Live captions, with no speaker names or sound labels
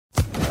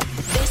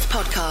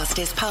podcast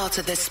is part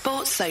of the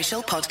Sports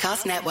Social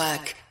Podcast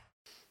Network.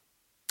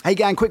 Hey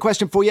gang, quick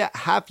question for you.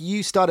 Have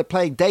you started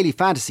playing daily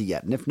fantasy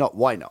yet? And if not,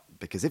 why not?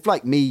 Because if,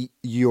 like me,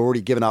 you're already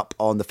given up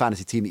on the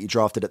fantasy team that you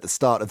drafted at the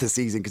start of the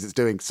season because it's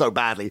doing so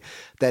badly,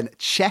 then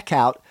check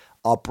out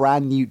our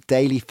brand new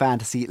daily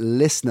fantasy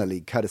listener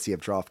league courtesy of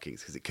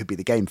DraftKings, because it could be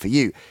the game for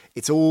you.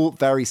 It's all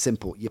very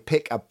simple. You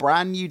pick a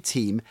brand new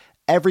team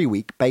every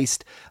week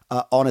based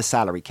on a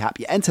salary cap.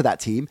 You enter that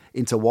team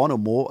into one or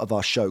more of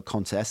our show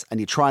contests and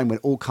you try and win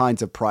all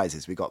kinds of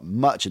prizes. We've got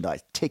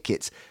merchandise,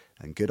 tickets,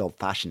 and good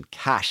old-fashioned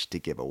cash to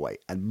give away.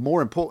 And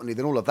more importantly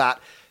than all of that,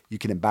 you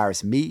can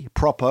embarrass me,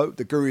 Propo,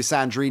 the Guru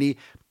Sandrini,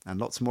 and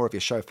lots more of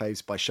your show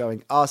faves by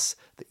showing us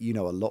that you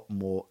know a lot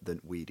more than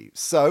we do.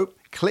 So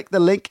click the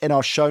link in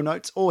our show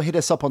notes or hit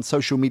us up on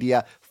social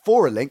media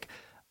for a link,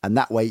 and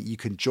that way you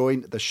can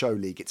join the show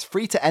league. It's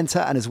free to enter,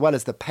 and as well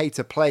as the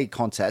pay-to-play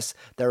contests,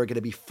 there are going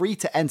to be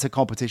free-to-enter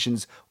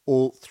competitions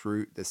all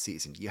through the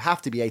season. You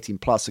have to be 18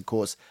 plus, of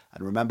course,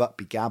 and remember,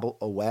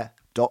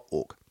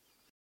 begambleaware.org.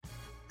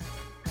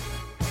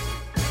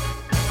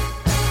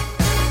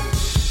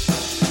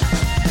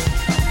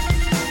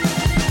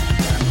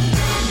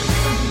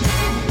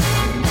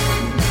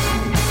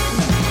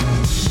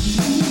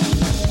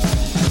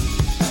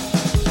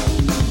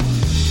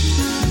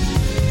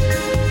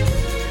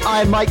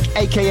 I'm Mike,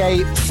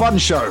 aka Fun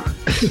Show.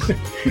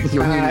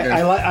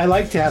 I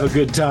like to have a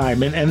good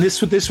time, and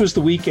this was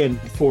the weekend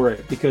for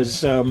it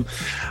because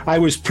I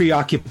was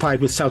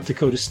preoccupied with South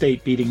Dakota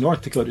State beating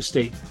North Dakota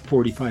State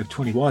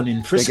 45-21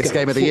 in Frisco. Biggest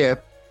game of the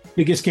year.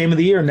 Biggest game of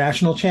the year,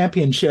 national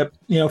championship.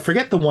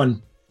 Forget the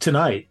one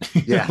tonight.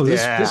 Yeah,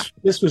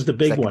 this was the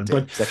big one.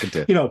 But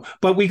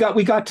but we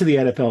got to the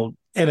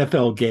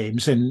NFL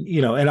games,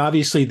 and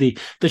obviously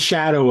the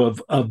shadow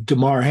of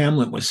Damar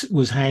Hamlin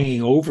was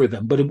hanging over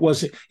them, but it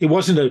wasn't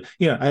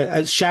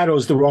a shadow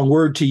is the wrong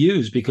word to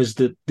use because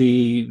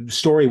the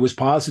story was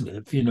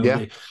positive.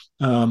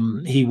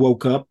 He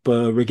woke up,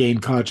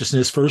 regained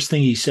consciousness. First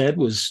thing he said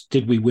was,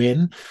 "Did we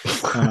win?"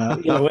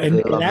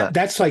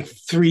 That's like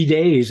 3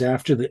 days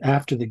after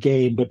the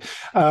game. But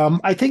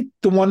I think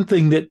the one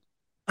thing that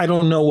I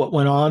don't know what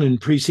went on in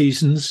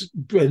pregame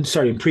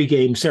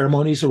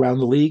ceremonies around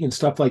the league and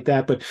stuff like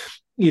that. But,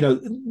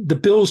 the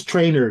Bills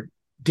trainer,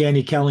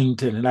 Danny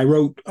Kellington, and I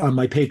wrote on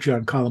my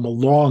Patreon column a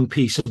long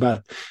piece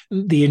about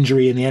the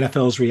injury and the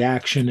NFL's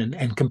reaction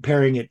and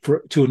comparing it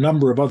to a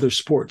number of other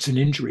sports and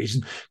injuries.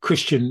 And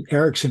Christian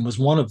Eriksen was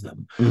one of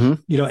them.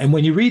 Mm-hmm. And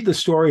when you read the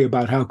story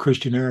about how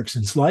Christian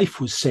Eriksen's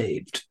life was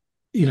saved,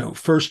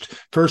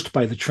 first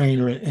by the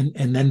trainer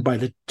and then by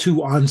the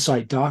two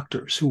on-site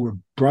doctors who were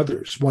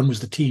brothers. One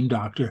was the team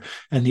doctor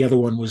and the other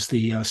one was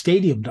the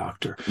stadium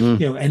doctor.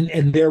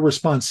 And their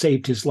response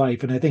saved his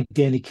life. And I think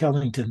Danny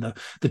Kellington,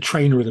 the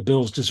trainer of the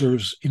Bills,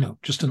 deserves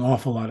just an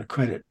awful lot of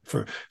credit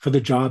for the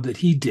job that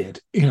he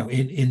did.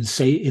 In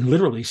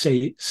literally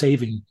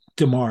saving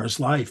Damar's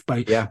life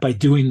by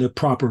doing the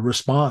proper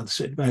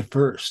response at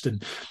first.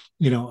 And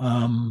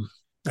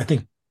I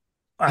think.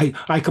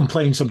 I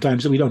complain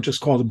sometimes that we don't just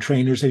call them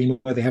trainers anymore.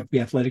 They have to be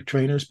athletic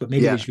trainers, but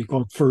maybe they should be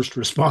called first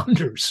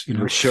responders,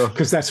 For sure.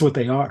 Because that's what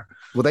they are.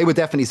 Well, they were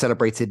definitely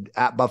celebrated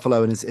at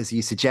Buffalo. And as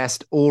you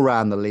suggest, all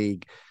around the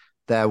league,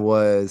 there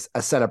was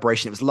a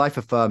celebration. It was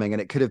life-affirming,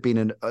 and it could have been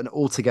an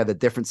altogether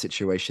different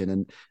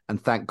situation.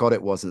 And thank God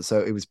it wasn't.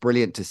 So it was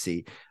brilliant to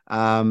see.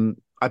 I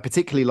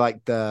particularly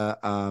liked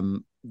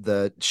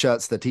the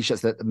shirts, the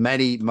T-shirts that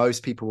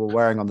most people were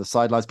wearing on the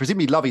sidelines.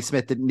 Presumably Lovie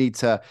Smith didn't need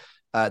to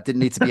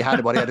be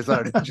handed one. He had his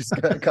own and just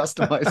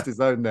customized his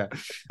own there.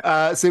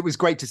 So it was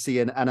great to see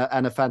and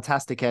a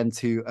fantastic end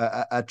to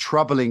a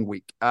troubling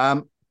week.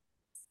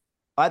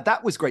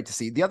 That was great to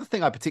see. The other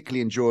thing I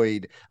particularly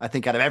enjoyed, I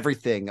think, out of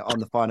everything on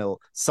the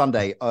final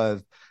Sunday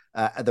of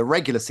the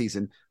regular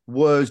season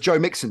was Joe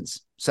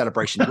Mixon's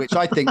celebration, which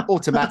I think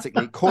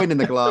automatically, coin in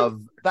the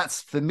glove,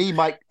 that's for me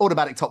my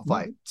automatic top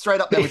 5, straight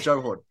up there with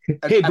Joe Horn.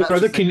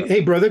 Brother,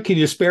 can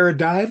you spare a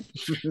dime?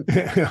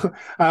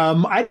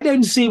 I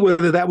didn't see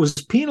whether that was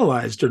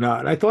penalized or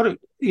not. I thought it,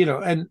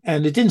 and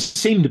it didn't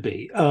seem to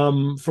be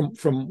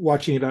from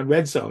watching it on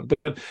Red Zone.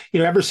 But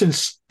ever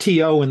since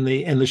TO and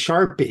the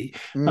Sharpie,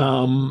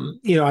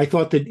 I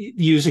thought that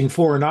using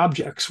foreign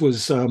objects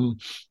was a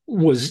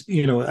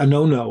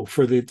no-no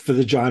for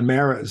the John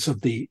Maras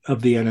of the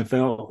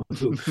NFL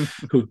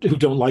who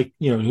don't like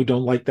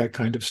that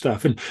kind of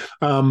stuff. And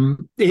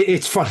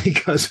it's funny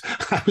because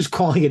I was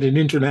calling it an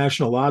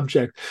international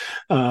object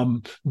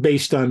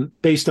based on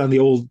the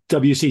old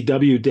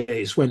WCW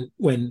days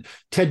when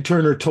Ted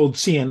Turner told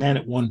CNN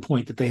at one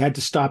point that they had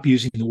to stop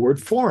using the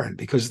word foreign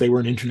because they were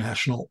an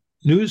international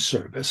news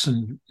service,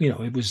 and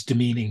it was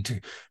demeaning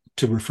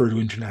to refer to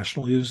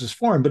international news as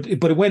foreign. But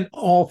it went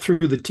all through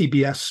the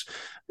TBS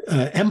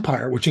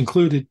empire, which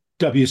included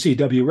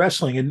WCW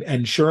wrestling,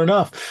 and sure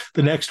enough,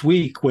 the next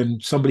week when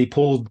somebody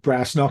pulled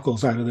brass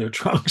knuckles out of their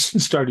trunks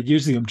and started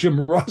using them,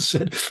 Jim Ross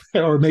said,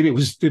 or maybe it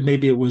was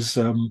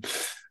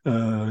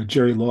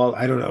Jerry Law.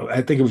 I don't know.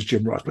 I think it was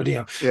Jim Ross, but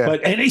Yeah.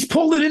 and he's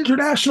pulled an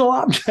international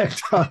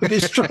object out of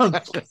his trunk.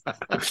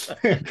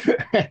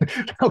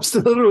 That was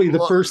literally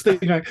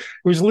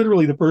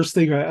the first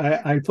thing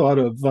I thought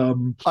of.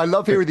 I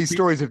love hearing these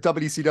stories of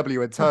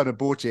WCW and Turner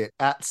bought it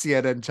at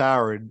CNN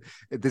Tower in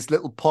this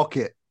little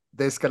pocket,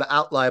 this kind of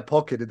outlier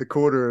pocket in the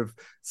corner of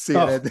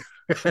CNN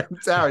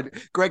Tower.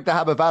 Greg the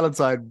Hammer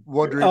Valentine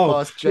wandering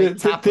past Jake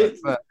Tapper.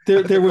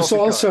 There was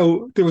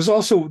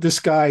also this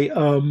guy.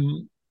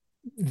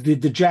 The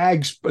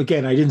Jags,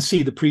 again, I didn't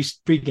see the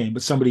pregame,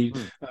 but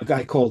a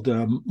guy called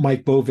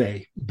Mike Bove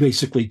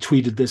basically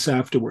tweeted this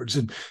afterwards.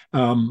 And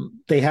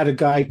they had a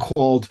guy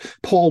called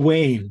Paul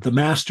Wayne, the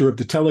master of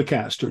the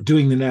Telecaster,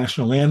 doing the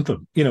national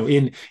anthem,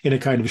 in a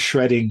kind of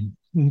shredding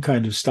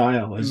kind of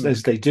style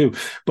as they do.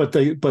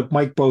 But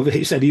Mike Bove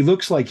said he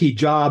looks like he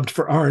jobbed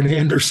for Arn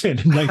Anderson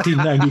in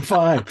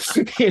 1995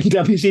 in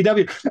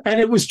WCW. And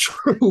it was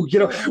true,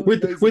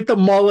 with the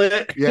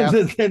mullet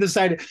and the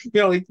side,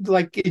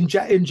 like in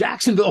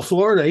Jacksonville,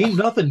 Florida, ain't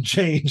nothing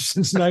changed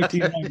since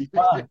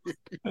 1995.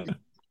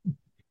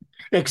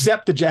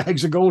 Except the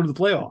Jags are going to the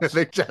playoffs.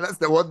 That's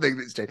the one thing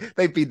that's changed.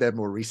 They've been there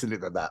more recently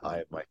than that,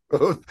 Mike.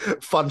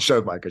 Fun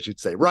show, Mike, I should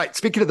say. Right,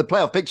 speaking of the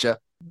playoff picture,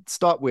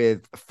 start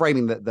with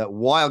framing the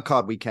wild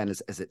card weekend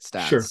as it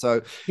stands. Sure.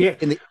 So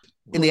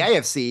in the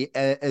AFC,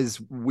 as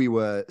we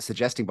were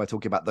suggesting by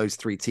talking about those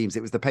three teams,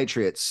 it was the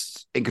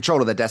Patriots in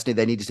control of their destiny.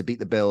 They needed to beat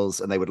the Bills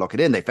and they would lock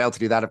it in. They failed to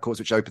do that, of course,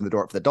 which opened the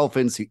door up for the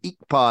Dolphins, who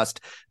eked past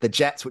the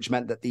Jets, which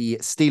meant that the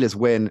Steelers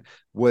win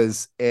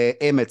was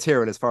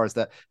immaterial as far as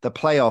the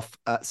playoff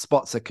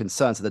spots are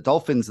concerned. So the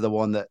Dolphins are the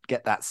one that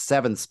get that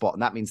 7th spot,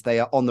 and that means they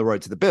are on the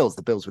road to the Bills.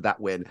 The Bills with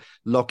that win,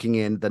 locking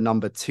in the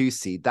number 2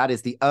 seed. That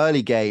is the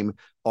early game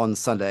on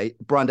Sunday.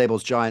 Brian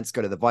Daboll's Giants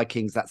go to the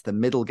Vikings. That's the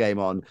middle game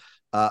on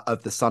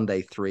of the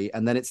Sunday 3.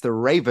 And then it's the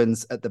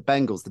Ravens at the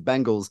Bengals. The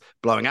Bengals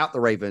blowing out the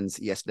Ravens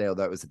yesterday,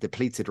 although it was a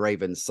depleted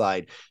Ravens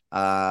side.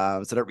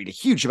 So don't read a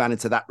huge amount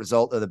into that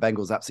result. The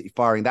Bengals absolutely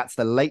firing. That's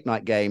the late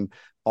night game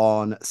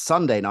on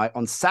Sunday night.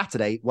 On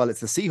Saturday, well,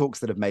 it's the Seahawks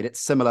that have made it.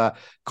 Similar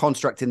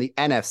construct in the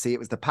NFC. It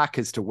was the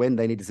Packers to win.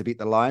 They needed to beat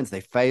the Lions. They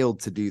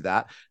failed to do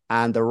that.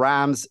 And the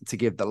Rams, to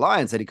give the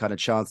Lions any kind of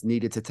chance,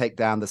 needed to take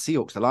down the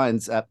Seahawks.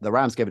 The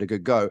Rams gave it a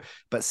good go,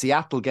 but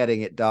Seattle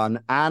getting it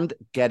done and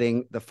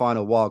getting the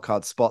final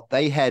wildcard spot.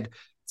 They head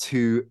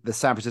to the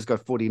San Francisco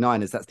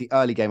 49ers. That's the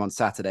early game on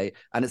Saturday.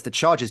 And it's the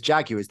Chargers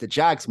Jaguars. The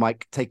Jags,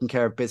 Mike, taking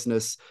care of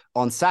business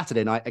on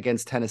Saturday night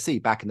against Tennessee,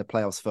 back in the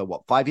playoffs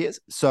for 5 years?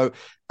 So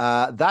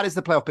that is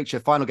the playoff picture.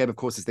 Final game, of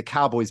course, is the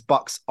Cowboys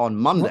Bucks on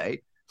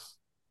Monday.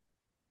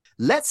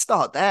 Let's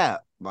start there,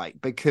 Mike,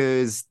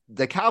 because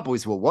the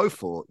Cowboys were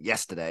woeful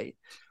yesterday.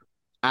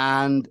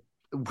 And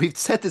we've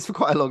said this for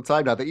quite a long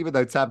time now, that even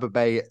though Tampa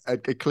Bay are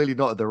clearly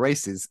not at the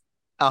races,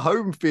 a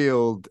home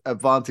field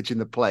advantage in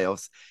the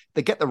playoffs,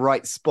 they get the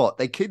right spot.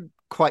 They could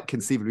quite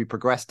conceivably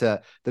progress to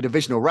the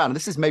divisional round. And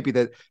this is maybe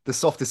the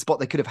softest spot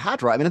they could have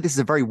had, right? I mean, this is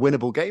a very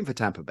winnable game for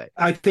Tampa Bay.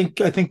 I think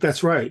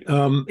that's right.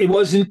 It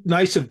wasn't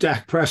nice of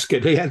Dak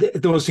Prescott. He had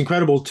the most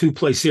incredible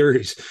 2-play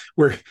series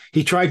where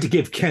he tried to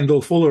give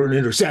Kendall Fuller an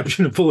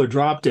interception and Fuller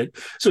dropped it.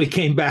 So he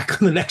came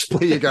back on the next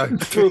play. Here you go.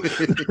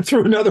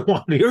 threw another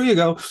one. Here you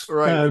go.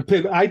 Right.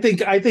 I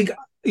think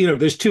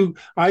there's two,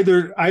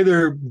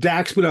 either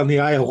Dak's been on the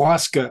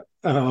ayahuasca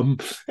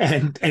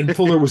and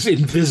Fuller was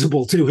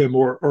invisible to him,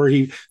 or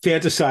he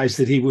fantasized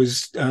that he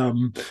was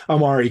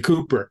Amari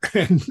Cooper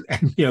and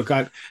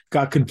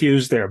got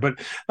confused there. But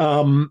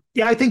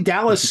I think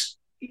Dallas,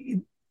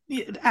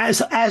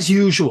 as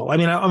usual. I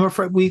mean, I'm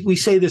afraid we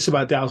say this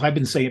about Dallas. I've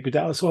been saying it for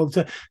Dallas all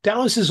the time.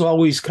 Dallas is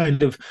always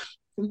kind of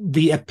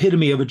the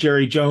epitome of a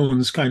Jerry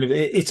Jones kind of.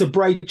 It's a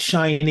bright,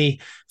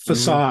 shiny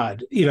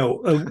facade.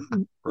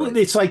 Right.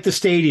 It's like the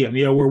stadium,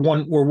 where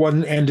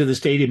one end of the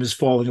stadium is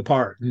falling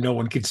apart and no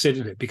one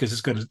considered it because it's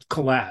going to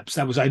collapse.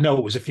 I know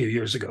it was a few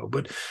years ago,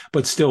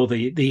 but still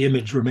the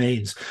image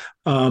remains.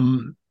 Dallas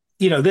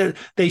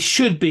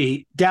should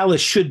be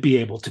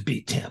able to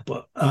beat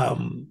Tampa.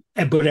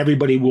 But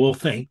everybody will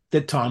think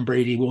that Tom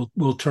Brady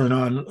will turn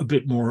on a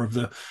bit more of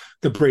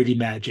the Brady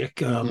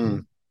magic.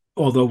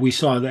 Although we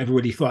saw that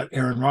everybody thought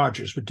Aaron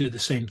Rodgers would do the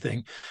same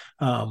thing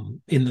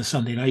in the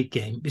Sunday night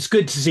game. It's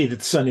good to see that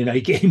the Sunday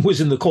night game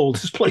was in the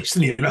coldest place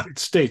in the United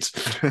States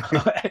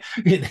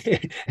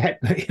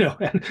at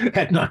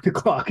 9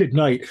 o'clock at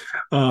night.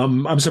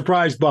 I'm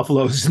surprised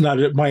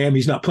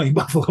Miami's not playing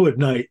Buffalo at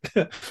night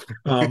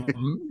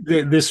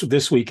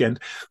this weekend.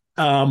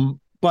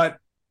 But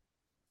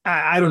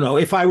I don't know.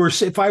 If I were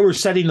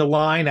setting the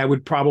line, I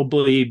would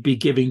probably be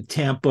giving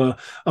Tampa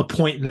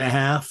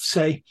 1.5,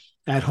 say,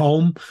 at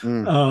home,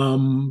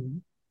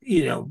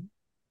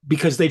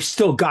 because they've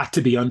still got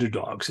to be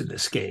underdogs in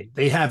this game.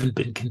 They haven't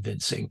been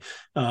convincing.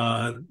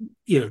 They're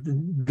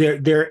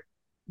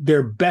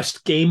their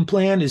best game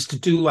plan is to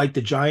do like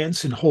the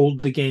Giants and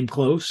hold the game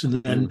close,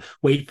 and then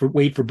wait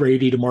for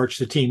Brady to march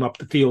the team up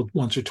the field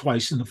once or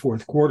twice in the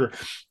fourth quarter,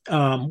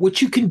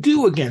 which you can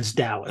do against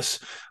Dallas,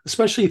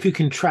 especially if you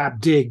can trap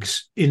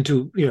Diggs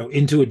into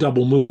a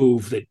double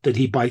move that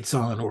he bites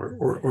on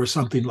or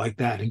something like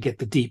that and get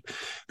the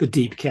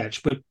deep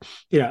catch. But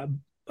yeah,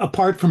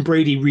 apart from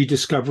Brady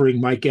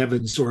rediscovering Mike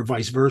Evans or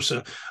vice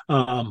versa,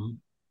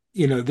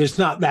 there's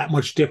not that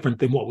much different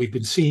than what we've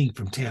been seeing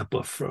from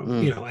Tampa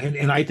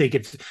and I think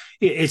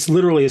it's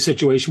literally a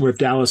situation where if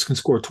Dallas can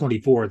score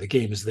 24, the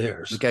game is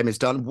theirs. The game is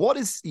done.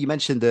 You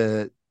mentioned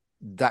the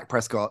Dak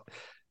Prescott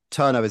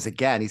turnovers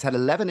again. He's had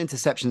 11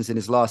 interceptions in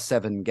his last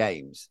 7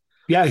 games.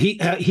 Yeah,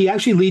 he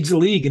actually leads the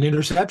league in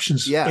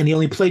interceptions. Yeah, and he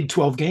only played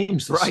 12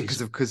 games this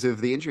season. because of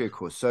the injury, of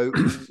course. So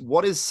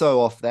what is so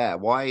off there?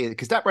 Why?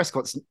 Because Dak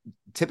Prescott's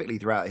typically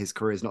throughout his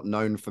career is not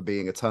known for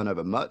being a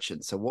turnover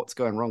merchant. So what's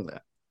going wrong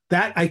there?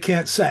 That I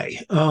can't say.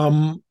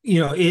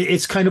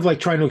 It's kind of like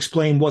trying to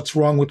explain what's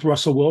wrong with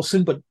Russell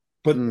Wilson, but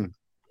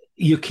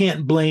you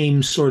can't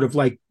blame sort of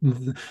like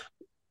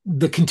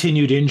the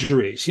continued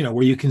injuries,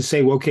 where you can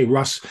say, well, okay,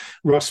 Russ,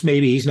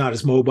 maybe he's not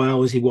as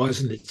mobile as he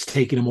was, and it's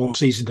taken him all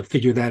season to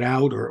figure that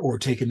out, or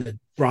taken the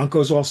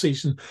Broncos all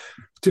season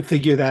to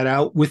figure that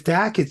out. With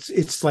Dak,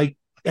 it's like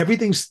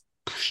everything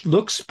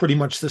looks pretty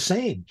much the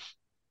same.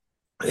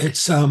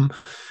 It's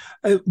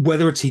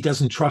whether it's he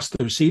doesn't trust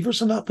the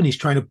receivers enough and he's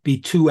trying to be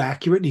too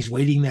accurate and he's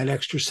waiting that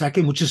extra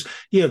second, which is,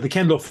 the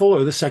Kendall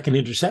Fuller, the second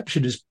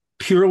interception is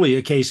purely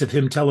a case of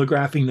him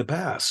telegraphing the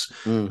pass,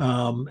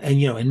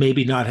 and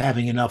maybe not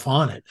having enough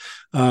on it.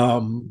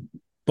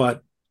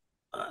 But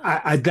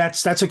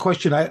that's a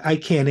question I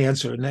can't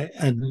answer,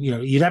 and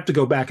you'd have to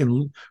go back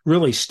and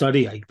really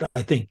study.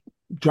 I think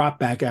drop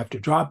back after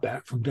drop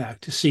back from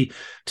Dak to see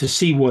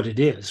what it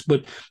is.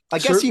 But I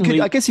guess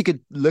you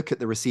could look at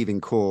the receiving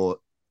core,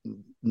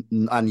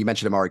 and you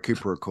mentioned Amari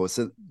Cooper, of course.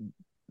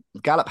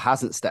 Gallup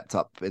hasn't stepped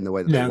up in the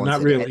way that they wanted.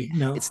 Not really.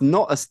 No, it's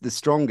not the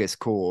strongest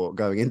core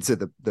going into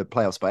the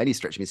playoffs by any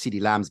stretch. I mean, CeeDee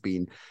Lamb's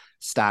been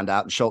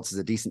standout, and Schultz is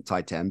a decent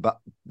tight end, but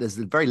there's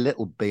very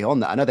little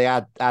beyond that. I know they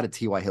added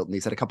T.Y. Hilton.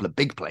 He's had a couple of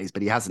big plays,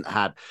 but he hasn't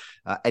had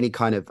any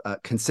kind of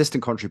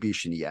consistent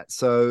contribution yet.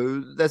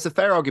 So there's a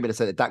fair argument to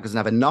say that Dak doesn't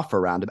have enough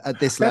around him at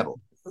this level.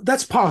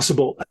 That's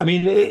possible. I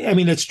mean,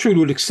 it's true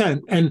to an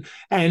extent,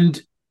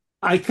 and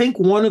I think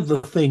one of the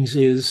things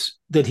is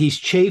that he's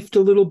chafed a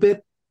little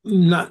bit.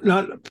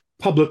 Not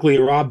publicly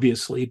or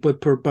obviously,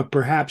 but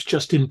perhaps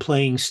just in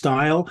playing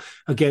style,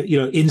 again,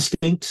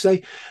 instinct,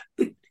 say,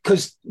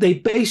 because they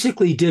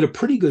basically did a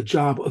pretty good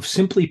job of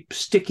simply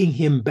sticking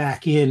him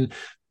back in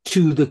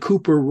to the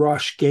Cooper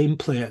Rush game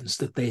plans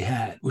that they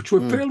had, which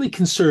were fairly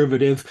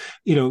conservative,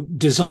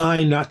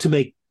 designed not to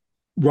make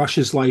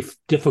Rush's life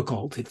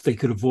difficult if they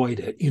could avoid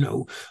it,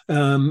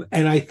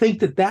 and I think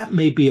that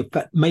may be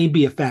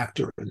a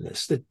factor in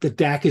this, that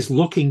Dak is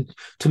looking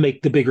to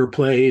make the bigger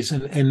plays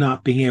and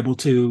not being able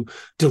to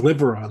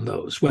deliver on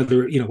those,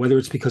 whether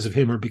it's because of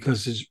him or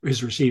because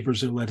his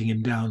receivers are letting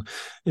him down.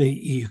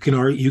 You can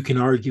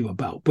argue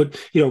about, but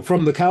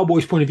from the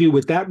Cowboys' point of view,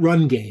 with that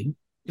run game.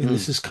 And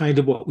this is kind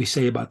of what we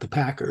say about the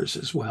Packers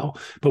as well.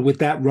 But with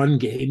that run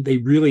game, they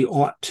really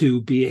ought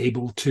to be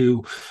able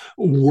to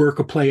work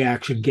a play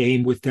action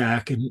game with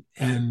Dak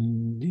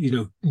and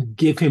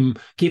give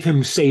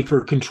him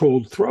safer,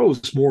 controlled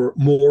throws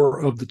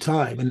more of the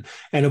time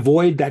and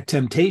avoid that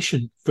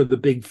temptation for the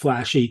big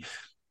flashy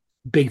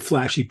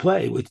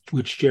play,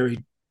 which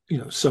Jerry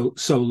so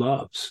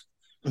loves.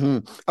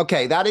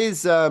 Okay, that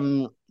is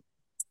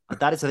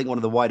I think, one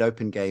of the wide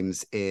open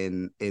games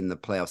in the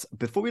playoffs.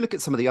 Before we look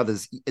at some of the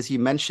others, as you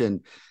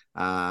mentioned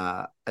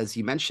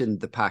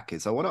the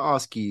Packers, I want to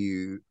ask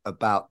you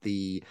about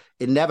the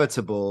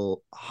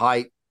inevitable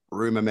hype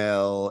rumor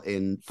mill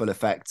in full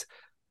effect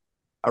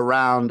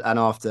around and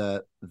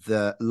after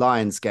the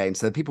Lions game.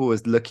 So people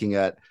was looking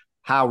at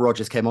how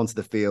Rodgers came onto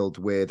the field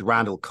with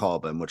Randall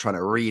Cobb, and we're trying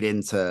to read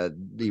into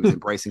he was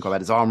embracing Cobb,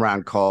 had his arm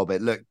around Cobb.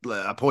 It looked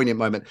a poignant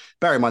moment.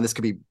 Bear in mind, this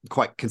could be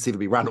quite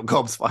conceivably Randall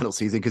Cobb's final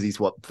season because he's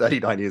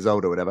 39 years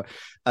old or whatever.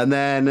 And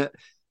then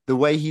the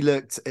way he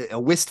looked, a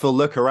wistful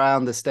look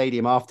around the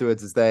stadium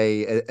afterwards as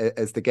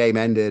the game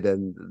ended,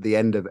 and the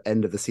end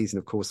of the season,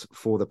 of course,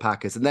 for the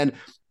Packers. And then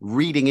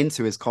reading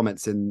into his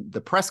comments in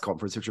the press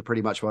conference, which are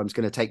pretty much I'm just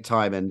going to take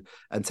time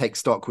and take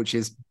stock, which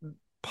is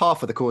par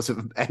for the course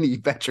of any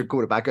veteran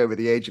quarterback over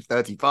the age of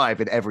 35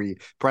 in every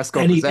press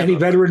conference. Any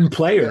veteran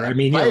player.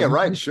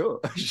 Right? Sure.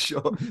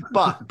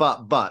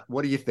 But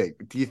what do you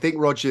think? Do you think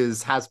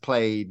Rodgers has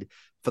played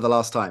for the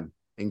last time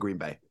in Green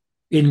Bay?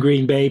 In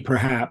Green Bay,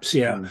 perhaps,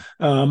 yeah.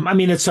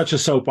 It's such a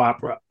soap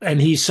opera, and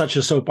he's such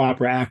a soap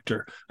opera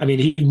actor.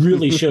 He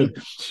really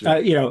should,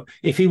 sure.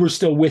 If he were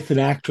still with an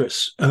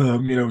actress,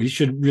 he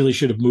should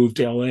have moved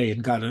to LA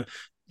and got a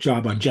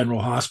job on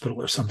General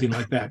Hospital or something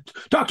like that.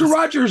 Dr.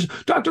 Rodgers,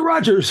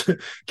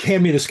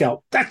 hand me the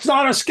scalp. That's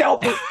not a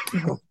scalp.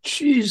 Oh,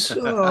 jeez.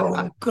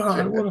 Oh,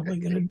 God, what am I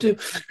going to do?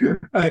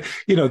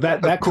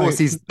 That of course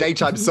he's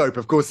daytime soap.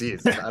 Of course he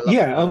is.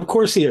 Yeah, of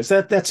course he is.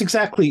 That's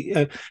exactly.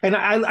 And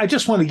I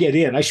just want to get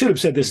in. I should have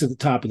said this at the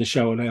top of the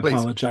show, and I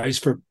apologize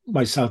for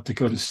my South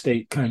Dakota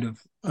State kind of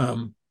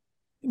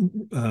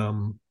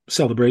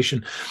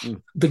celebration.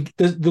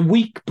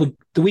 The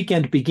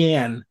weekend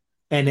began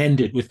and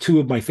ended with two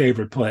of my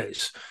favorite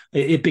plays.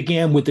 It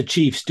began with the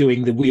Chiefs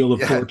doing the Wheel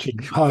of Fortune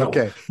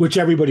huddle, which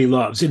everybody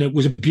loves, and it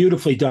was a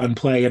beautifully done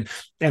play.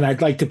 And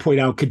I'd like to point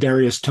out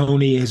Kadarius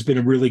Toney has been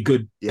a really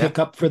good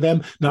pickup for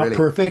them. Not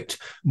perfect,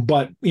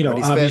 but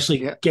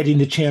obviously getting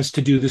the chance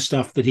to do the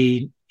stuff that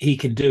he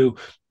can do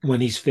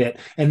when he's fit.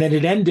 And then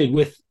it ended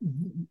with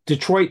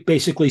Detroit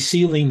basically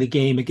sealing the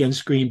game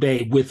against Green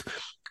Bay with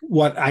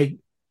what I,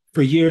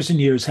 for years and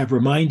years, have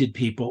reminded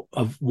people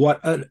of what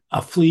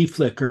a flea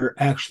flicker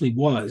actually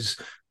was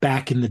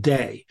back in the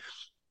day.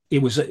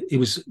 It was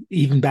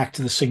even back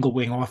to the single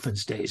wing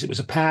offense days. It was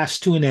a pass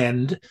to an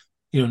end,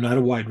 not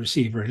a wide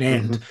receiver, an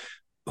end,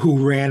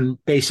 who ran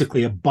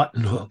basically a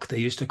button hook, they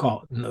used to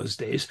call it in those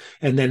days,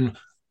 and then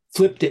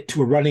flipped it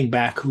to a running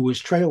back who was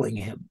trailing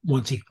him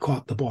once he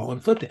caught the ball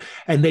and flipped it.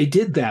 And they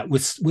did that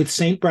with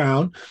St.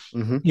 Brown.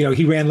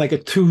 He ran like a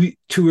two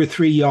or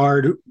 3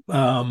 yard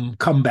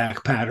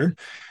comeback pattern.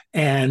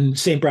 And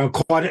St. Brown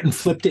caught it and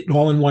flipped it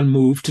all in one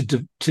move to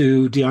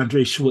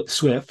DeAndre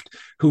Swift,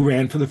 who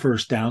ran for the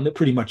first down that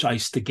pretty much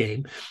iced the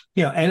game.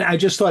 And I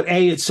just thought,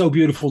 A, it's so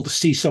beautiful to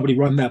see somebody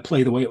run that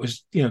play the way it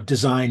was,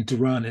 designed to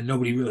run, and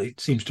nobody really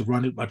seems to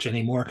run it much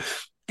anymore.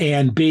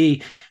 And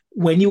B,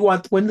 when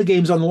the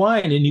game's on the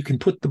line and you can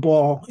put the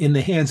ball in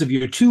the hands of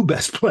your two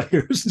best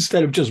players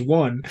instead of just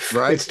one,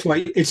 right?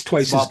 It's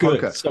twice Smart as good.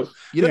 Poker. So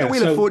the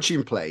Wheel of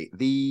Fortune play,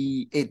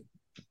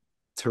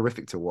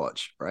 terrific to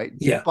watch, right?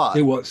 Yeah, but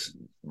it was.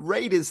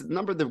 Raiders, a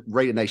number of the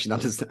Raider Nation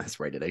understands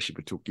Raider Nation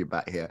we're talking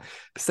about here,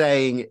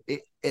 saying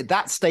at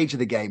that stage of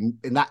the game,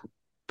 in that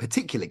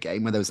particular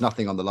game when there was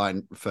nothing on the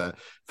line for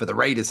the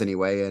Raiders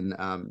anyway, and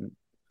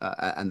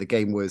the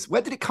game was,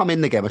 where did it come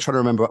in the game? I'm trying to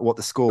remember what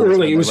the score was.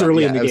 It was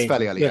early in the game. It was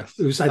fairly early. Yeah,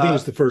 I think it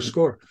was the first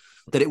score.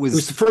 It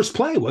was the first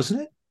play,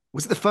 wasn't it?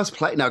 Was it the first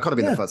play? No, it can't have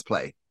been the first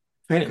play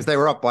because they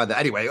were up by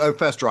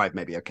first drive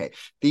maybe. Okay,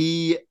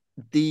 the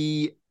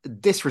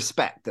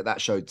disrespect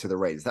that showed to the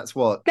Raiders. That's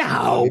what.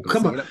 No,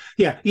 come on.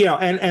 Yeah.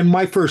 And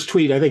my first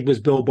tweet, I think, was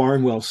Bill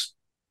Barnwell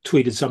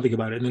tweeted something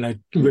about it, and then I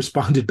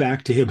responded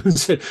back to him and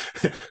said,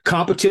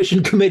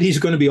 competition committee is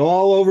going to be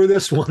all over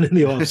this one in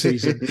the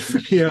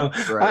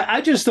offseason. Right. I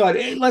just thought,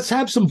 hey, let's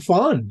have some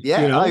fun.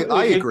 Yeah,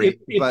 I agree.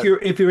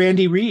 If you're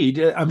Andy Reid,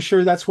 I'm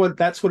sure that's what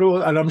it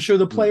was, and I'm sure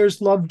the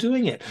players love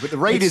doing it. But the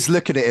Raiders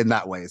look at it in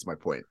that way, is my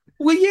point.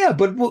 Well, yeah,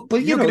 but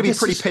you're going to be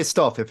pretty pissed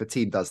off if a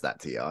team does that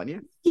to you, aren't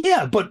you?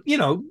 Yeah, but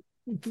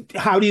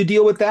how do you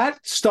deal with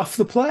that? Stuff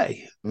the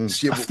play, and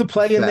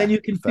then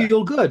you can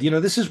feel good.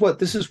 This is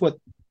what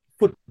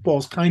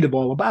football's kind of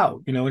all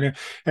about. And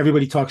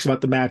everybody talks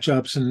about the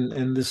matchups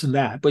and this and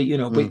that, but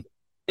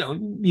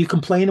you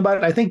complain about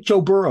it. I think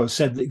Joe Burrow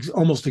said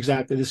almost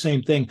exactly the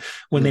same thing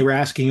when they were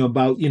asking him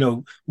about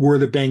were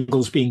the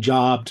Bengals being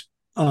jobbed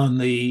on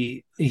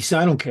the. He said,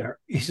 I don't care.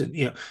 He said,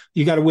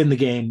 you got to win the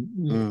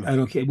game. I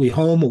don't care. We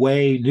home,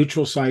 away,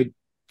 neutral site,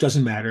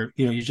 doesn't matter.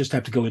 You just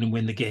have to go in and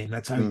win the game.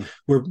 That's how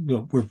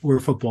we're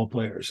football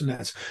players,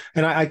 and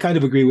I kind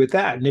of agree with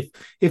that. And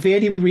if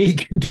Andy Reid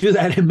can do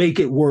that and make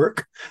it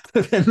work,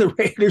 then the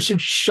Raiders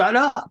should shut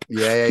up.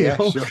 Yeah.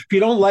 Sure. If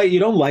you don't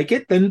like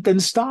it, then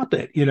stop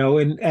it.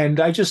 And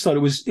I just thought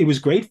it was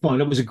great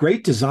fun. It was a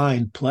great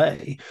design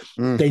play.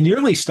 They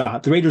nearly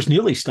stopped. The Raiders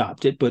nearly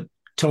stopped it, but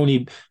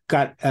Tony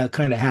got a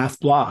kind of half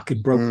block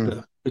and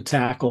broke the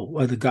tackle,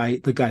 or the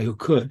guy who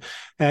could.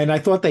 And I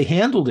thought they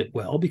handled it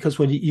well, because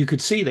when you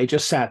could see, they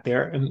just sat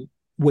there and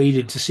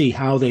waited to see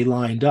how they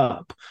lined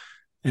up.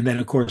 And then,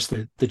 of course,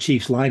 the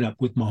Chiefs lineup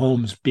with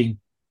Mahomes being,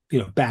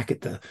 back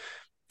at the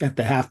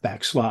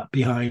halfback slot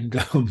behind,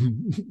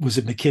 was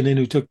it McKinnon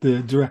who took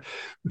the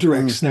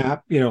direct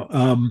snap?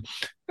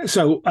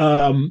 So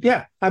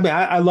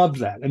I loved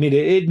that. I mean,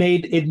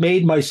 it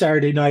made my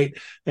Saturday night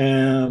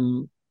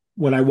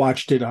when I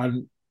watched it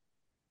on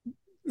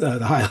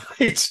the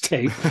highlights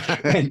tape,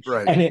 and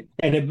right.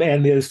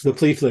 and there's the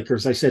flea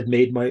flickers. I said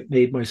made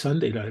my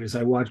Sunday night as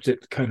I watched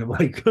it, kind of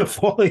like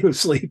falling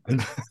asleep.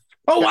 And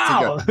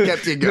wow!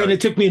 Kept you going. And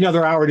it took me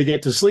another hour to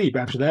get to sleep.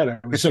 After that, I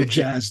was so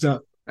jazzed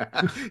up.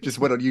 Just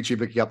went on YouTube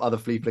looking up other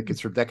flea flickers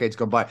from decades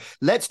gone by.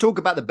 Let's talk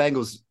about the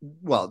Bengals.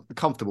 Well,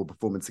 comfortable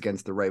performance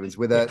against the Ravens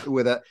with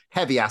a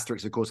heavy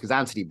asterisk, of course, because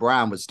Anthony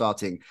Brown was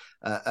starting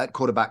at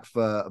quarterback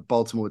for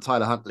Baltimore with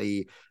Tyler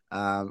Huntley.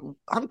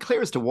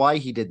 Unclear as to why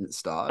he didn't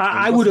start.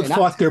 I would have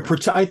thought they're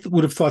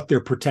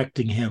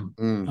protecting him.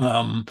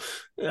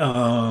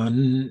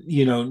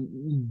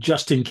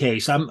 Just in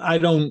case.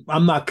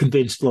 I'm not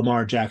convinced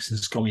Lamar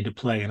Jackson's going to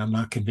play, and I'm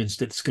not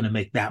convinced it's going to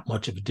make that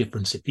much of a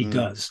difference if he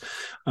does.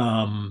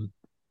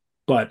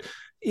 But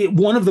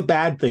one of the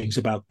bad things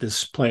about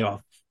this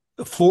playoff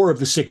 4 of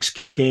the 6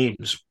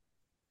 games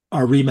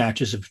are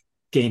rematches of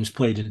games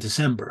played in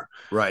December.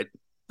 Right.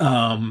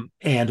 And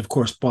of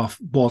course,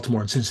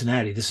 Baltimore and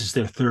Cincinnati, this is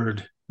their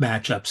third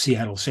matchup.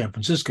 Seattle, San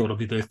Francisco, it'll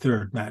be their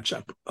third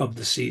matchup of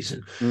the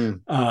season.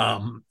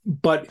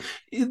 But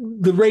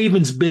the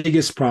Ravens'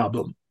 biggest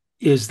problem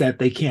is that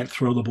they can't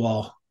throw the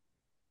ball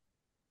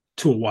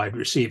to a wide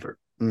receiver.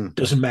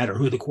 Doesn't matter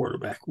who the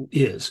quarterback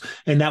is.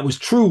 And that was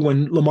true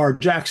when Lamar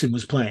Jackson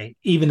was playing,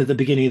 even at the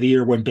beginning of the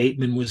year when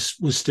Bateman was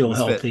still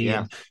healthy,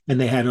 and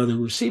they had other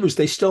receivers.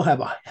 They still have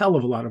a hell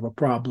of a lot of a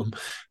problem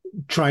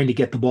trying to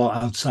get the ball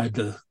outside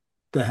the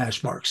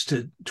hash marks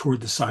toward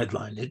the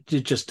sideline.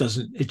 It just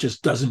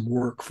doesn't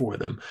work for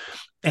them.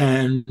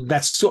 And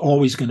that's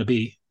always going to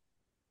be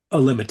a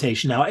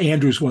limitation. Now,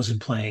 Andrews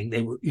wasn't playing.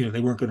 They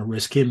weren't going to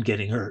risk him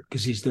getting hurt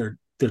because he's their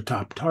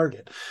top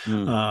target,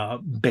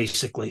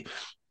 basically.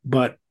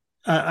 But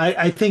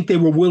I think they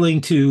were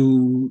willing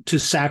to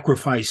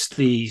sacrifice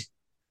the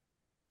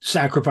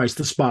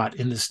spot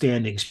in the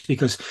standings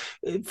because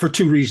for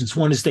 2 reasons.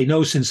 One is they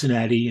know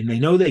Cincinnati and they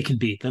know they can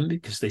beat them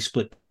because they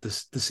split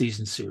the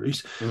season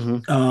series.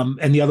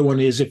 And the other one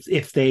is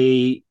if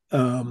they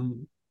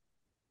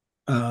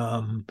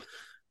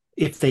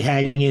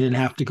hang in and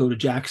have to go to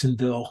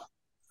Jacksonville,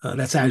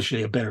 that's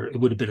actually it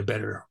would have been a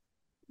better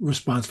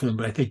response for them.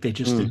 But I think they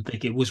just didn't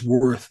think it was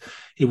worth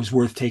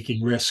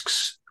taking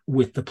risks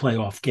with the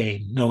playoff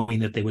game, knowing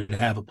that they would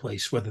have a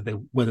place whether they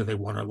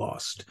won or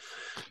lost.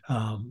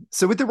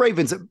 So with the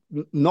Ravens,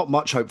 not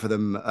much hope for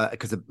them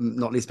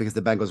not least because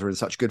the Bengals are in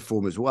such good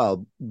form as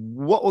well.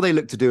 What will they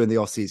look to do in the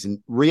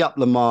offseason? Re-up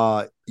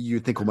Lamar, you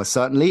think almost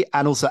certainly,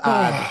 and also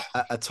add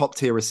a top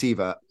tier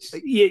receiver.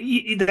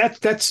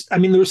 That's I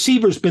mean, the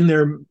receiver's been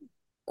there.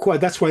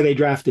 That's why they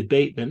drafted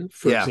Bateman,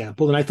 for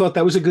example. And I thought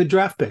that was a good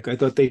draft pick. I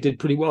thought they did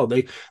pretty well.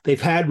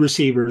 They've had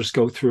receivers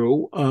go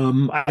through.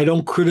 I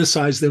don't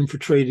criticize them for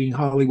trading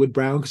Hollywood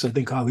Brown because I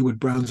think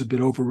Hollywood Brown's a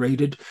bit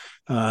overrated.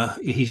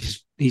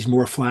 He's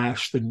more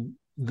flash than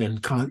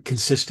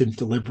consistent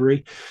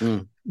delivery.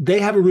 They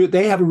have a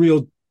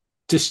real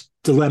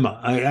dilemma,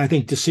 I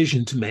think,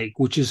 decision to make,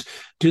 which is,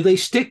 do they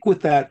stick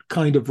with that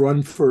kind of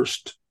run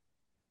first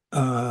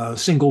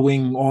single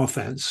wing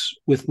offense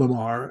with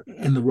Lamar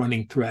and the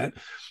running threat?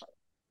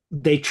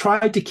 They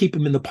tried to keep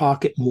him in the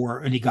pocket more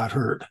and he got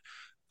hurt.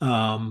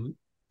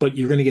 But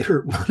you're going to get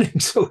hurt running.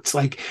 So it's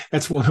like,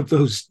 that's one of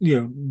those,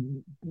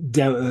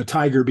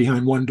 tiger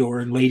behind one door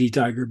and lady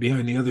tiger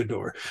behind the other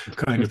door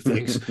kind of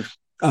things.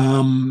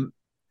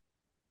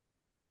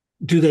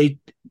 Do they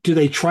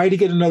try to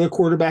get another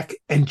quarterback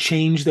and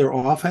change their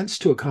offense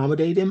to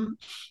accommodate him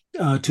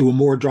to a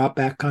more drop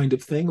back kind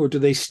of thing? Or do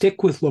they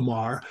stick with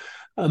Lamar?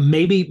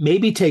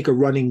 Maybe take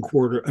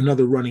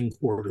another running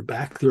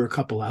quarterback. There are a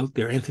couple out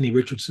there. Anthony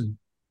Richardson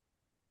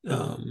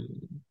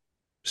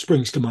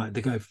springs to mind,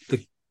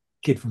 the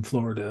kid from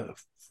Florida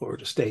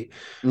State,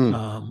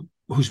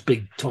 who's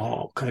big,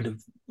 tall, kind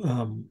of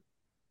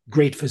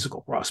great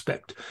physical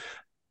prospect.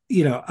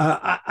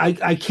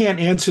 I can't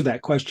answer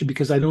that question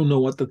because I don't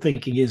know what the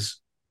thinking is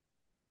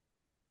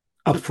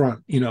up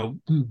front,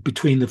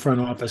 between the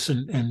front office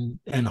and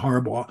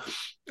Harbaugh,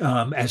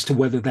 as to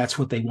whether that's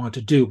what they want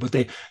to do. But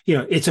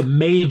it's a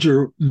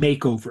major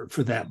makeover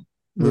for them.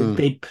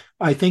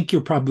 I think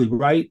you're probably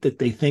right that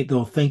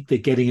they'll think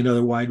that getting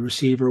another wide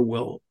receiver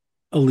will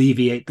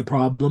alleviate the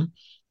problem.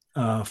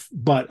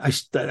 But I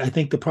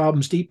think the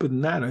problem's deeper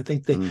than that. I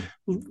think that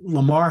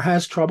Lamar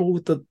has trouble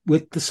with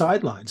the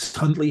sidelines.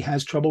 Hundley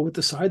has trouble with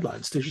the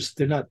sidelines.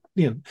 They're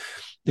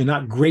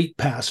not great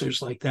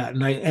passers like that.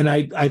 And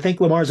I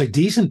think Lamar's a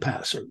decent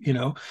passer,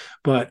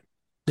 but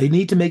they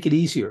need to make it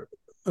easier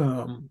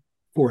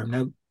for him.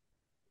 Now,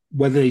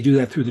 whether they do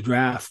that through the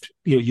draft,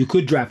 you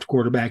could draft a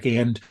quarterback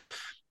and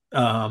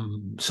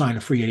sign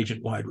a free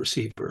agent wide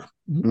receiver,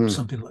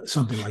 something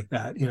like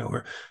that,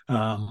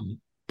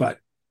 but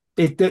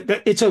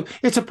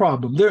it's a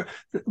problem.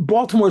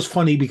 Baltimore's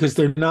funny because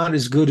they're not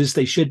as good as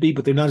they should be,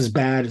 but they're not as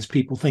bad as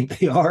people think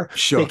they are.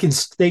 Sure.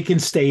 They can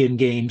stay in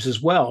games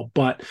as well,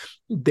 but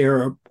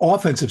their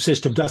offensive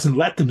system doesn't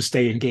let them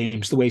stay in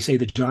games the way, say,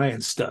 the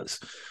Giants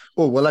does.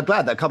 Oh, well, I'm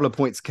glad that a couple of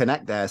points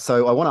connect there.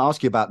 So I want to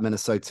ask you about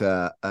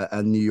Minnesota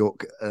and New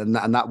York and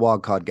that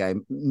wild card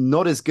game.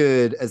 Not as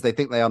good as they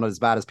think they are, not as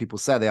bad as people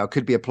say they are,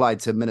 could be applied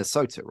to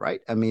Minnesota, right?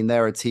 I mean,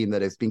 they're a team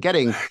that has been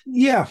getting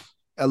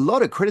a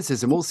lot of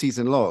criticism all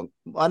season long.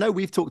 I know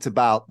we've talked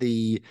about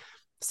the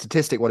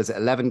statistic,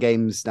 11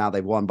 games now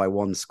they've won by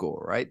 1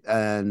 score, right?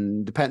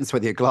 And depends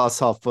whether you're glass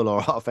half full or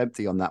half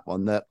empty on that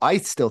one. That I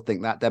still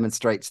think that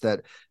demonstrates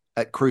that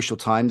at crucial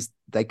times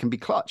they can be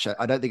clutch.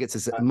 I don't think it's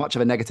as much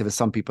of a negative as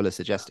some people are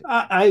suggesting.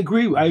 I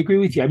agree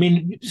with you. I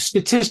mean,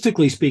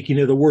 statistically speaking,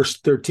 they're the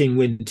worst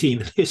 13-win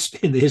team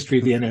in the history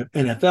of the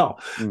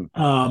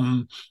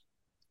NFL.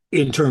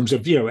 In terms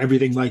of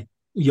everything like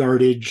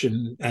yardage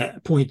and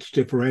points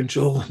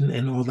differential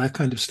and all that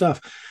kind of stuff.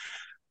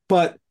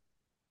 But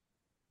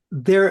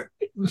they're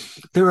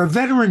a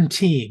veteran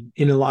team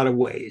in a lot of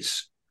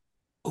ways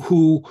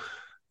who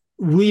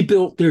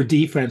rebuilt their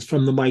defense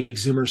from the Mike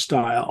Zimmer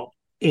style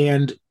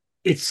and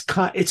it's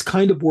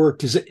kind of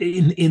worked as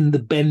in the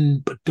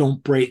bend but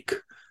don't break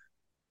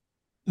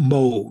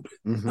mode.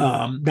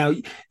 Now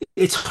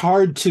it's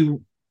hard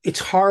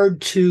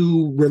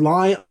to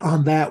rely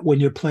on that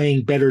when you're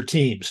playing better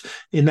teams.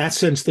 In that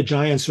sense, the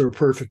Giants are a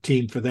perfect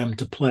team for them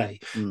to play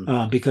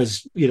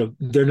because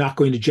they're not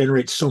going to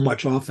generate so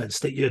much offense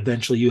that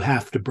eventually you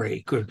have to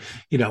break. Or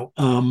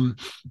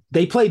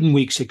they played in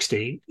Week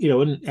 16,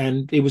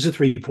 and it was a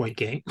 3-point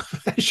game,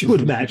 as you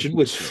would imagine,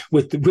 with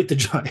the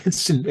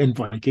Giants and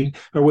Viking,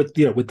 or with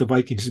the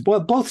Vikings.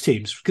 Well, both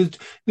teams, because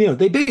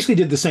they basically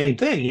did the same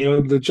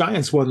thing. The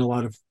Giants won a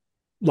lot of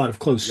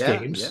close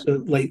games,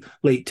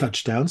 late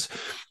touchdowns.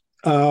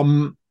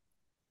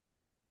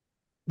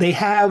 They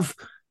have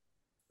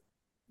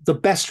the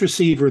best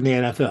receiver in the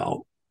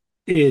NFL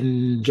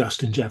in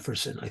Justin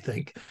Jefferson, I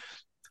think.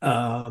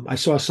 I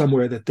saw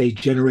somewhere that they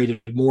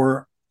generated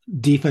more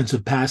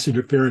defensive pass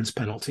interference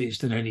penalties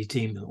than any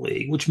team in the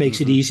league, which makes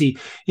it easy.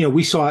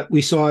 We saw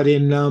it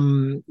in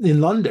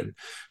London.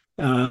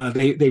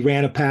 They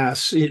ran a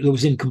pass. It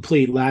was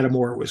incomplete.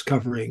 Lattimore was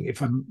covering,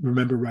 if I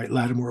remember right,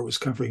 Lattimore was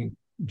covering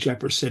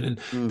Jefferson, and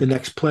the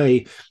next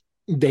play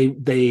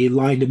they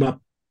lined him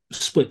up,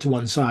 split to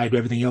one side,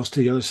 everything else to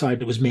the other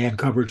side. It was man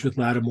coverage with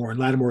Lattimore, and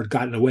Lattimore had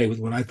gotten away with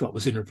what I thought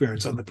was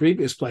interference on the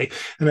previous play.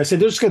 And I said,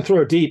 they're just going to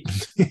throw it deep,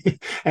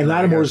 and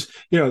Lattimore's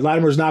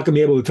not going to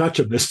be able to touch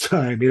him this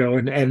time,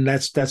 and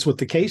that's what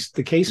the case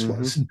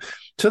was. And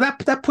so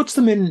that puts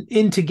them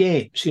into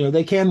games.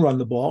 They can run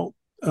the ball.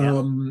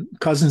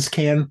 Cousins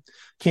can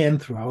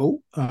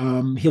throw.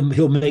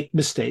 He'll make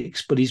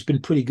mistakes, but he's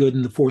been pretty good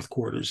in the fourth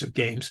quarters of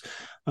games.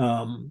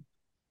 And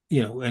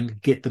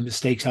get the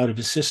mistakes out of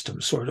his system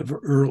sort of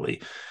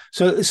early.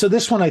 So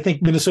this one, I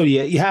think Minnesota,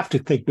 you have to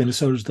think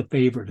Minnesota's the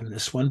favorite in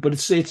this one, but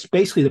it's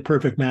basically the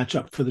perfect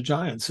matchup for the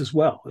Giants as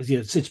well.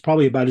 It's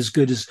probably about as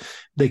good as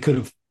they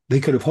could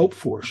have hoped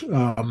for,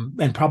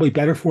 and probably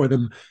better for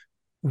them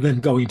than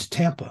going to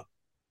Tampa.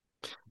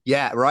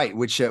 Yeah, right.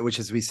 Which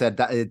as we said,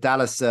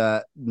 Dallas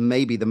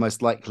may be the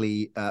most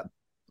likely.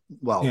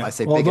 I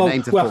say bigger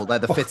name to fall. They're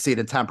the fifth seed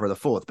and Tampa are the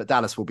fourth, but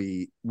Dallas will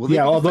be.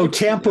 Although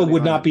Tampa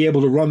would not be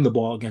able to run the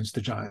ball against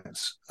the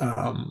Giants.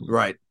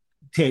 Right.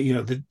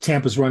 The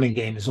Tampa's running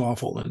game is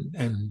awful,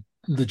 and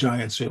the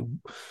Giants are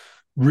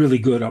really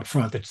good up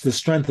front. That's the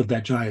strength of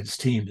that Giants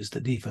team is the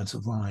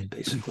defensive line,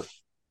 basically.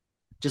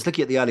 Just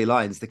looking at the early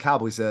lines, the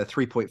Cowboys are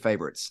 3-point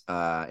favorites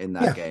in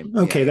that game.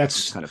 Okay,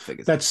 that's kind of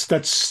figures.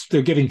 That's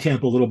they're giving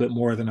Tampa a little bit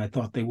more than I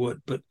thought they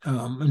would, but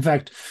in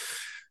fact,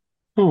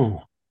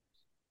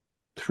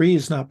 3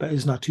 is not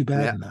too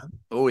bad in that.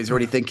 Oh, he's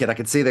already thinking. I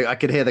can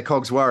hear the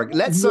cogs whirring.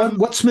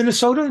 What's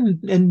Minnesota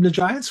and the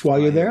Giants while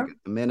you're there?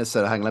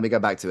 Minnesota. Hang on, let me go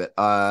back to it.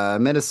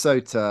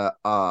 Minnesota.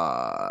 Where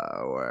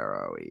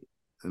are we?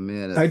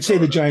 Minnesota. I'd say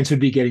the Giants would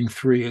be getting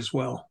 3 as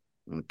well.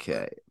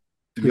 Okay,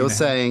 you're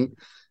saying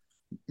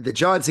the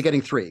Giants are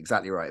getting 3.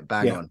 Exactly right.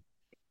 Bang on.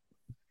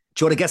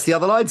 Do you want to guess the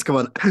other lines? Come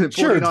on.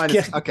 Sure.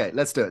 49ers. Okay,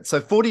 let's do it.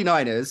 So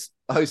 49ers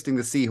hosting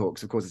the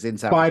Seahawks. Of course, it's in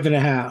town.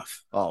 5.5.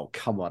 Oh,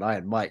 come on. I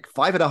had Mike.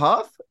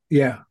 5.5?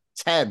 Yeah.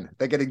 10.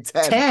 They're getting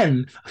 10.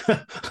 10.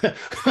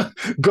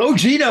 Go,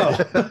 Gino.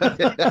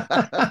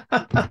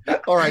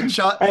 All right.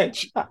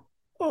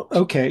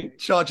 Okay.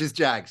 Chargers,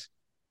 Jags.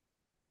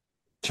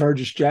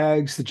 Chargers,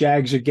 Jags. The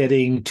Jags are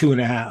getting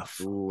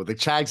 2.5. Ooh, the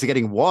Jags are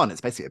getting 1.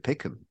 It's basically a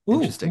pick 'em.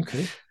 Interesting.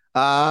 Okay.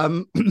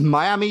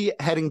 Miami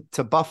heading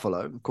to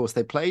Buffalo. Of course,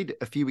 they played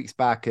a few weeks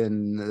back,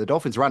 and the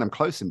Dolphins ran them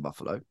close in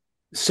Buffalo.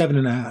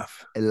 7.5.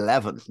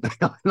 11.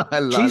 Well,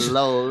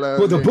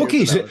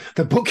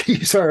 the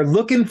bookies are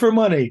looking for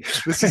money.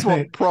 This is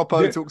what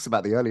Propo talks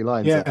about, the early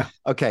lines. Yeah.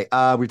 Okay.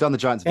 We've done the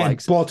Giants,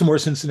 Vikes. Baltimore,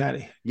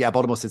 Cincinnati. Yeah,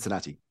 Baltimore,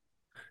 Cincinnati.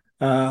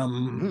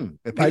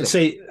 I'd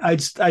say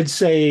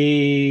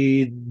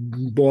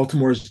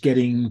Baltimore's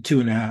getting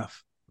 2.5.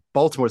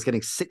 Baltimore's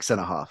getting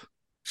 6.5.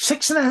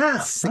 6.5.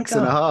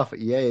 6.5.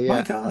 Yeah.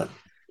 My God.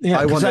 Yeah,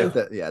 I wonder if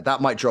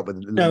that might drop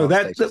with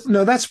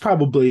that's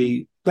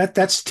probably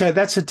that's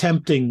a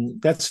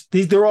tempting.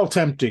 They're all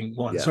tempting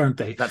ones, aren't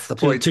they? That's the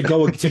point. to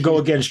go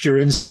against your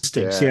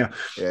instincts. Yeah.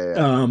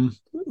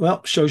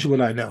 Well, shows you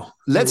what I know.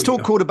 Let's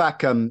talk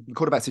quarterback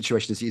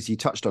situation as you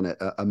touched on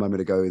it a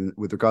moment ago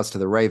with regards to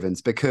the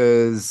Ravens,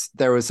 because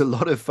there was a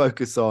lot of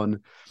focus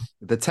on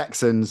the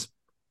Texans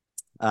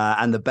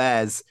and the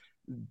Bears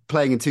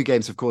playing in 2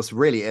 games, of course,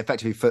 really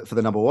effectively for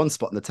the number 1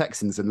 spot in the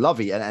Texans and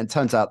Lovey. And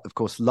turns out, of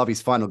course,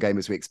 Lovey's final game,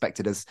 as we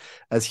expected, as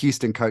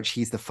Houston coach.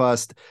 He's the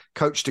first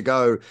coach to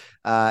go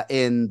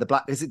in the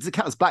Black. Does it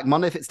count as Black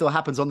Monday if it still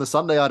happens on the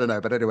Sunday? I don't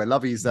know. But anyway,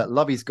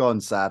 Lovey's gone,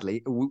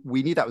 sadly.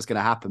 We knew that was going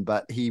to happen,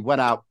 but he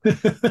went out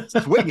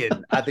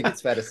swinging, I think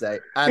it's fair to say.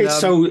 And,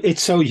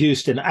 it's so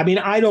Houston. I mean,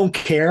 I don't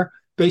care.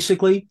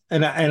 Basically,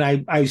 and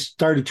I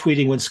started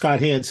tweeting when Scott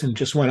Hansen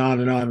just went on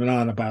and on and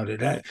on about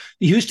it.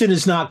 Houston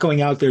is not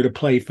going out there to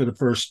play for the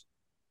first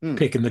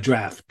pick in the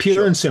draft.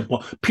 Pure and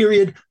simple.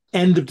 Period.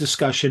 End of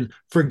discussion.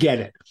 Forget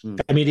it.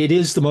 I mean, it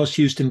is the most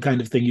Houston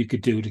kind of thing you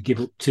could do to give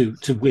it to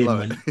win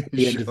when, at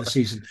the end of the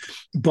season.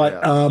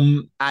 But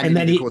and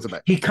then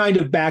he kind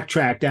of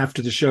backtracked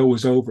after the show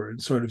was over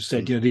and sort of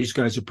said, these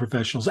guys are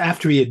professionals.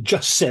 After he had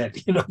just said,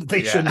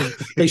 they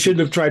shouldn't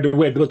have tried to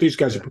win, but these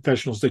guys are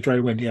professionals. They try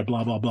to win. Yeah,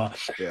 blah blah blah.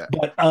 Yeah.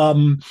 But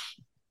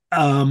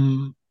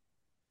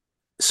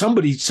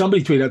somebody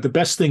tweeted out the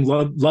best thing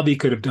Lovey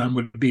could have done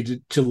would be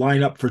to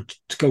line up to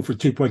go for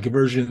 2-point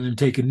conversion and then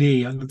take a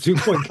knee on the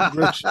 2-point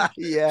conversion.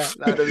 Yeah,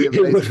 that would be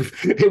amazing.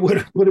 It would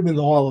have put him in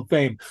the Hall of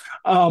Fame.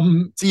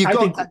 So I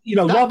think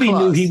Lovey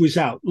knew he was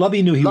out.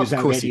 Lovey knew he was out.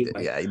 Of course anyway. He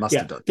did. Yeah, he must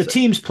have done. The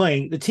team's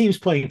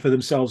playing for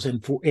themselves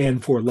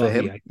and for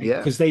Lovey,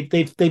 because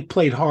they've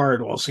played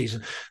hard all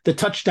season. The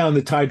touchdown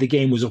that tied the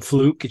game was a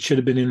fluke. It should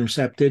have been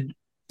intercepted.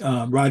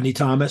 Rodney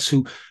Thomas,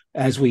 who,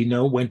 as we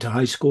know, went to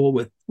high school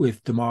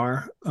with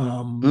DeMar,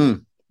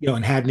 and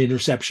had an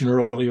interception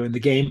earlier in the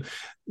game.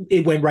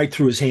 It went right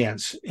through his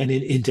hands and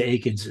into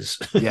Akins's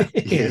hands.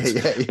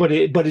 Yeah. But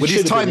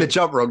he's timed the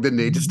jump wrong, didn't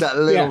he? Just that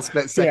little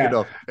split second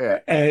off. Yeah.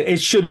 It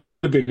should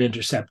have been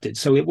intercepted.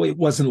 So it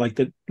wasn't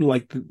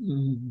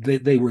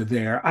they were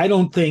there. I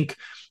don't think,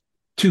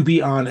 to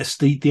be honest,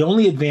 the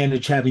only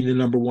advantage having the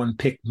number one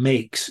pick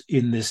makes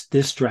in this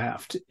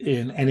draft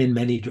and in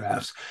many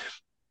drafts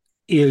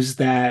is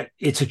that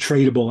it's a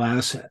tradable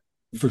asset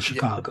for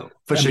Chicago.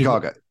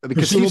 Chicago.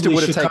 Because Houston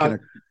would have taken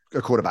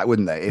a quarterback,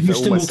 wouldn't they?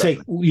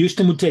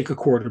 Houston would take a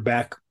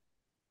quarterback.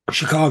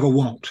 Chicago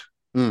won't.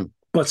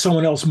 But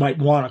someone else might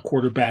want a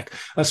quarterback,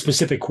 a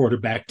specific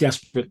quarterback,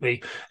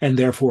 desperately, and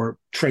therefore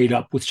trade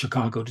up with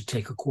Chicago to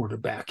take a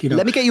quarterback.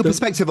 Let me get your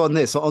perspective on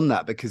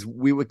that, because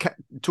we were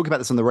talking about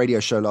this on the radio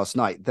show last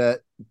night,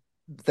 that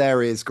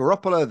there is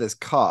Garoppolo, there's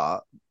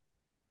Carr.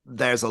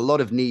 There's a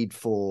lot of need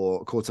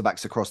for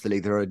quarterbacks across the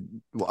league. There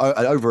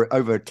are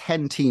over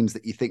 10 teams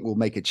that you think will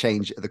make a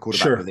change at the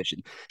quarterback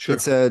position. Sure.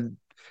 It's a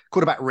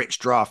quarterback-rich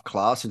draft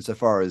class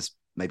insofar as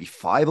maybe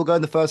 5 will go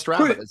in the first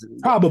round.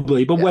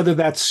 Probably, but whether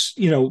that's,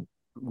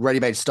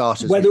 ready-made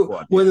starters.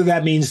 Whether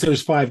that means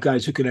there's 5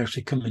 guys who can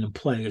actually come in and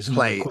play is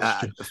another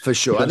question. For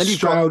sure. And then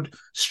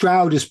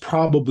Stroud has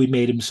probably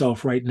made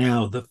himself right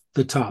now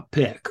the top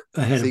pick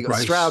ahead of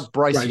Bryce. Stroud,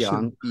 Bryce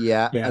Young,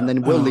 and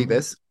then Will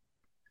Levis.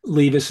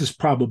 Levis is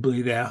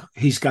probably there.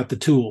 He's got the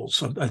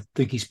tools. I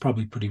think he's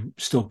probably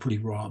still pretty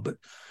raw, but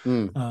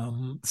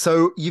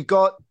so you've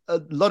got a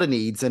lot of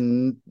needs,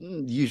 and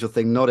usual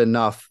thing, not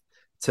enough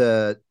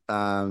to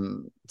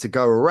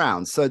go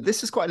around. So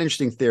this is quite an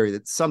interesting theory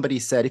that somebody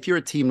said, if you're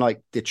a team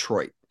like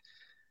Detroit,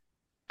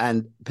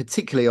 and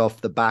particularly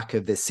off the back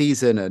of this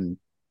season and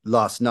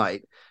last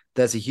night,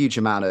 there's a huge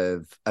amount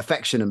of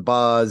affection and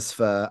buzz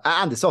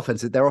and this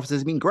offense. Their offense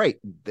has been great.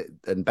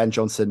 And Ben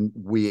Johnson,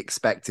 we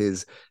expect,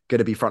 is going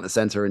to be front and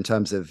center in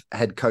terms of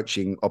head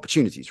coaching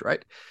opportunities,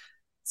 right?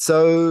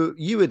 So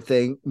you would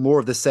think more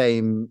of the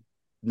same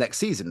next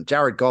season.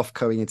 Jared Goff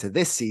going into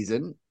this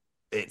season,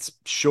 it's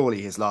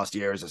surely his last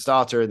year as a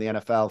starter in the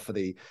NFL for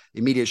the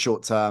immediate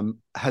short term,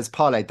 has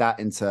parlayed that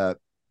into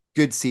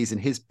good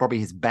season, probably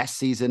his best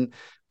season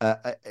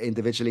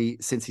individually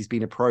since he's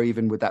been a pro,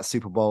 even with that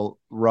Super Bowl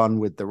run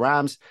with the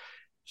Rams.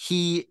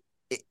 He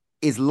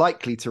is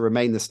likely to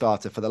remain the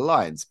starter for the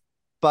Lions.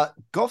 But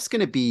Goff's going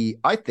to be,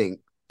 I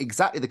think,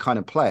 exactly the kind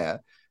of player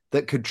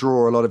that could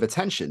draw a lot of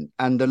attention.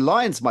 And the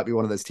Lions might be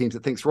one of those teams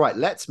that thinks, right,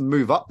 let's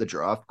move up the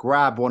draft,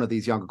 grab one of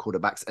these younger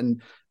quarterbacks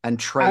and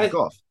trade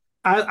Goff.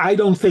 I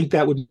don't think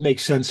that would make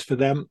sense for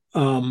them.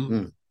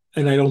 And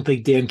I don't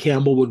think Dan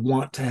Campbell would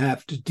want to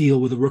have to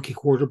deal with a rookie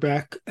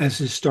quarterback as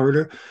his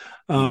starter.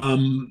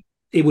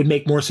 It would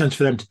make more sense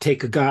for them to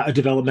take a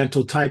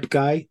developmental type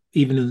guy,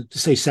 even in,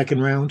 say,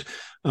 second round,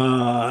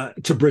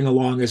 to bring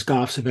along as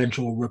Goff's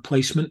eventual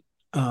replacement.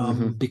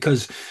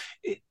 Because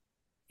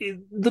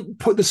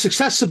the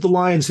success of the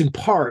Lions, in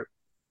part,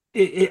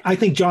 I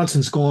think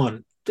Johnson's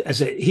gone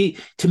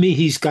to me,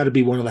 he's got to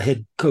be one of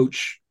the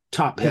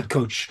top head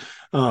coach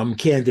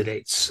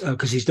candidates,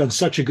 because he's done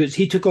such a good.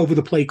 He took over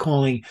the play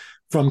calling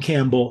from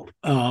Campbell.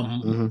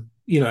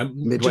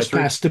 Just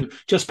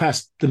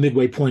past the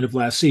midway point of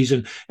last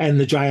season, and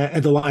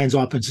the Lions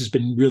offense has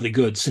been really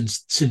good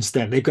since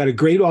then. They've got a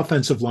great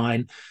offensive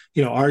line,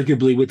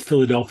 arguably with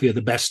Philadelphia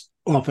the best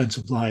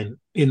offensive line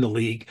in the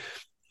league.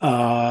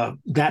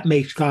 That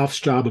makes Goff's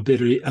job a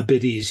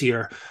bit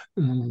easier.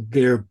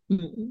 They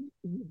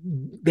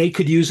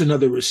could use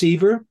another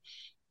receiver,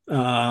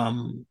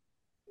 and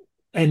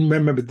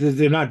remember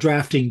they're not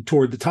drafting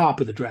toward the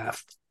top of the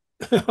draft,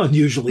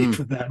 unusually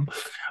for them.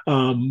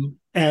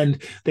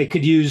 And they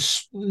could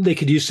use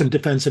some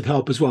defensive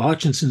help as well.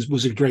 Hutchinson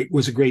was a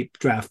great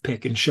draft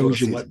pick, and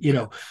shows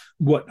you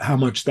how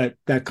much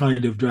that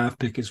kind of draft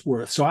pick is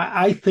worth. So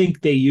I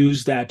think they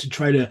use that to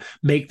try to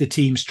make the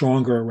team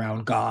stronger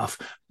around Goff.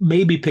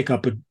 Maybe pick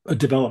up a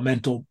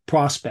developmental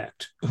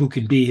prospect who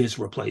can be his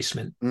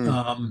replacement,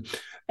 and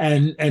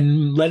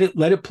let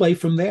it play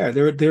from there.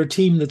 They're a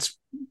team that's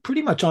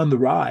pretty much on the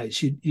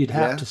rise. You'd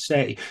have to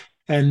say,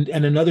 and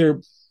another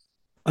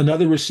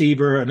another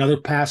receiver, another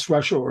pass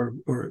rusher,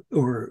 or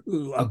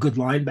a good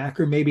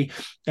linebacker maybe,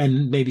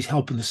 and maybe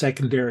help in the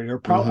secondary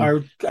are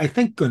I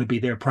think going to be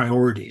their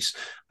priorities.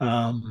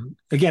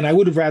 Again, I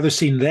would have rather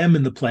seen them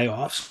in the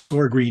playoffs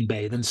or Green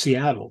Bay than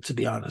Seattle, to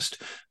be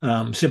honest,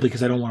 simply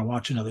because I don't want to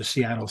watch another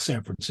Seattle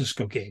San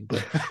Francisco game.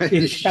 But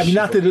I mean,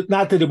 not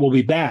that it will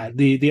be bad.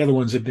 The other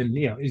ones have been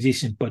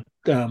decent, but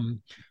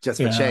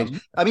just for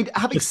change. I mean,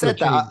 having said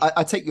that,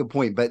 I take your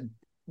point, but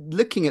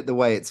looking at the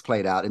way it's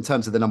played out in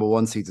terms of the number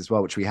one seeds as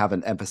well, which we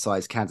haven't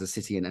emphasized, Kansas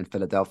City and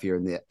Philadelphia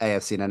in the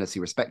AFC and NFC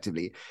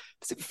respectively,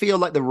 does it feel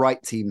like the right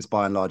teams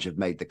by and large have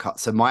made the cut?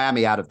 So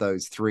Miami out of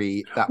those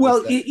three,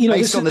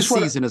 based on the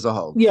season as a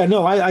whole. Yeah,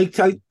 no, I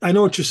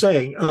know what you're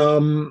saying.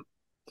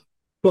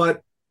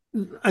 But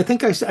I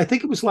think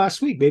it was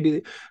last week.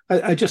 Maybe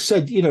I just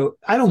said,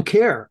 I don't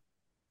care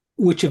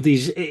which of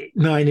these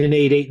 9 and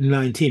 8, 8 and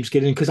 9 teams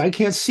get in, because I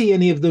can't see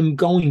any of them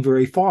going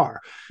very far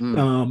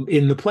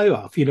in the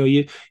playoff.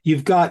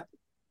 You've got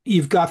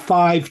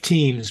 5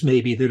 teams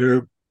maybe that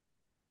are,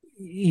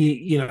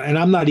 and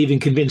I'm not even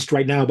convinced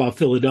right now about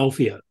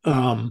Philadelphia.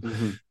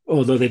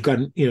 Although they've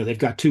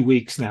got 2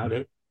 weeks now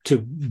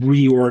to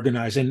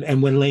reorganize,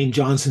 and when Lane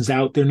Johnson's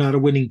out, they're not a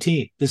winning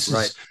team. This is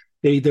right.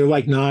 They're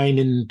like 9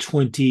 and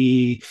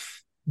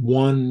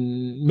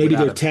 21, maybe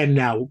they're 10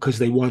 now because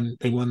they won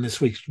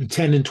this week.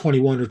 10 and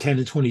 21 or 10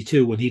 and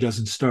 22 when he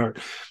doesn't start.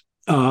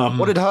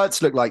 What did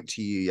Hurts look like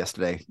to you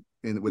yesterday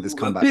with his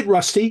comeback? A bit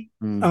rusty.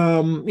 Their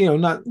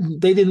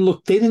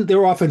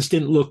offense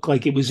didn't look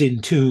like it was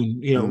in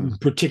tune,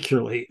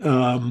 particularly.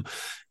 And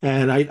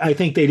I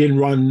think they didn't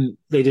run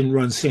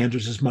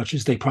Sanders as much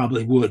as they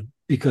probably would,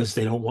 because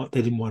they didn't want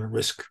to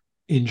risk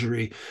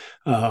injury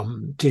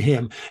to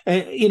him.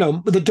 And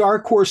the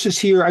dark horses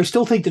here, I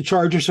still think the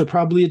Chargers are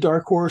probably a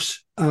dark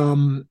horse.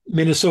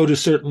 Minnesota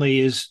certainly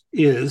is.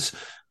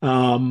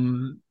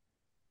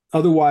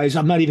 Otherwise,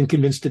 I'm not even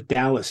convinced that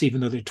Dallas,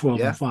 even though they're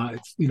 12 and 5,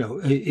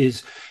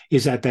 is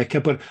at that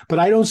cap. But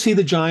I don't see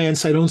the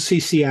Giants. I don't see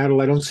Seattle.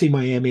 I don't see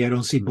Miami. I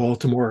don't see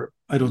Baltimore.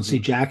 I don't see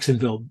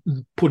Jacksonville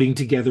putting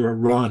together a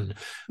run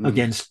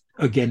against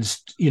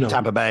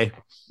Tampa Bay.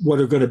 What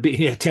are going to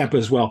be Tampa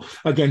as well,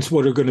 against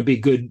what are going to be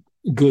good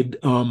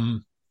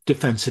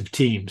defensive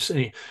teams.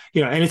 And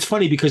it's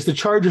funny because the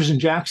Chargers and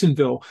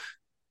Jacksonville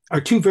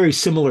are 2 very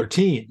similar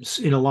teams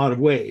in a lot of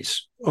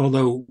ways,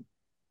 although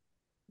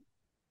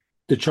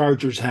the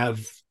Chargers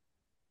have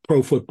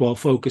Pro Football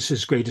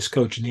Focus's greatest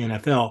coach in the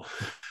NFL,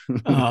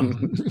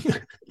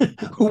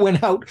 who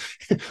went out,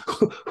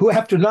 who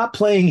after not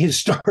playing his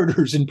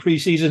starters in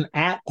preseason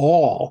at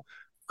all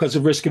because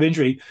of risk of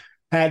injury,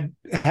 had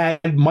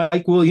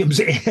Mike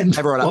Williams and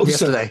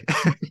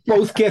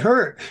both get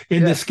hurt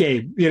in this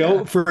game,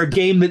 for a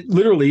game that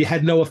literally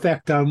had no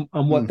effect on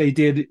what they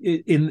did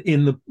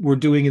were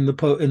doing in the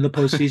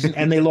postseason,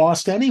 and they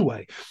lost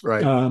anyway,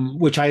 right?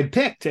 Which I had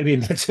picked. I mean,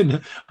 that's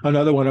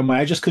another one of my.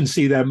 I just couldn't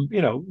see them,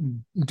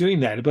 doing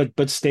that.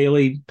 But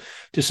Staley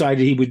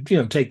decided he would,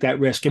 take that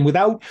risk, and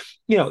without,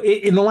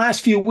 in the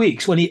last few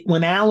weeks,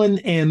 when Allen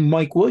and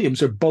Mike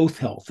Williams are both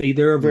healthy,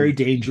 they're a very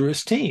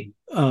dangerous team.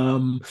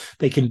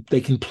 They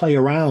can play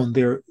around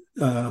their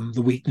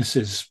the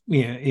weaknesses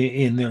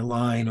in their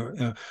line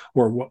or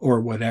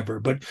whatever.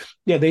 But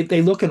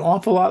they look an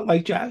awful lot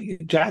like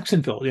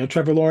Jacksonville.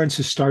 Trevor Lawrence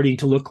is starting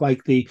to look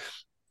like the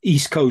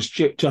East Coast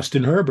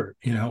Justin Herbert.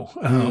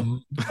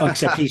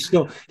 Except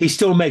he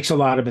still makes a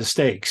lot of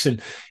mistakes.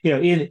 And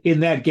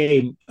in that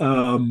game,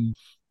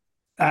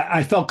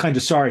 I felt kind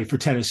of sorry for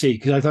Tennessee,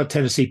 because I thought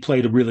Tennessee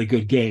played a really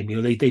good game.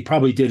 They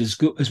probably did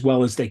as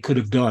well as they could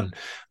have done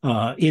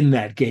in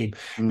that game.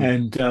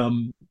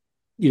 And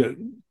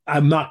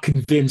I'm not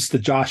convinced the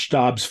Josh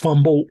Dobbs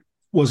fumble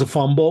was a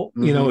fumble.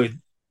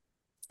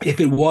 If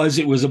it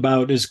was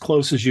about as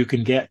close as you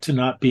can get to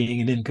not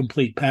being an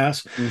incomplete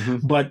pass.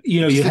 But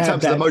you have in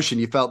terms of the motion,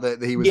 you felt that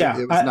he was. Yeah,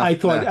 I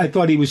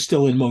thought he was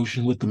still in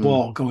motion with the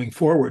ball going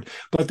forward.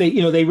 But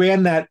they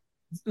ran that.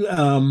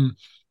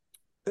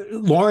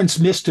 Lawrence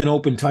missed an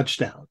open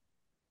touchdown,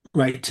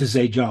 right, to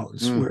Zay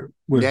Jones.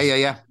 Where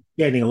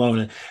getting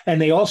alone.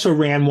 And they also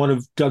ran one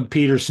of Doug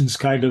Peterson's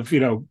kind of,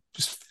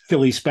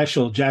 Philly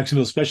special,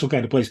 Jacksonville special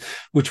kind of plays,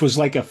 which was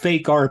like a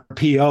fake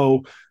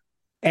RPO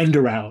end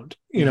around,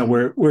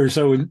 where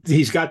so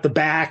he's got the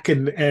back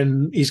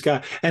and he's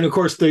got, and of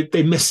course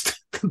they missed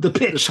the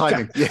pitch,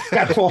 and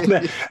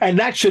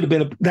that should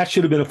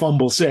have been a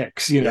fumble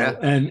 6,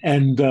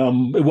 and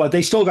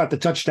they still got the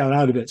touchdown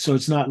out of it, so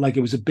it's not like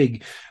it was a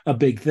big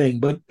thing,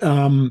 but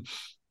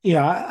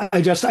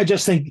I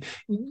just think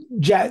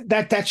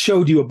that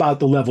showed you about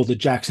the level that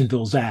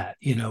Jacksonville's at,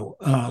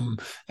 and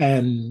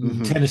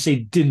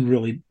Tennessee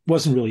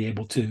wasn't really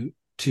able to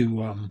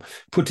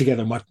put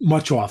together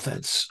much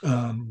offense,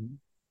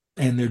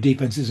 and their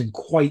defense isn't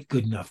quite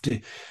good enough to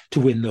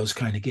win those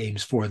kind of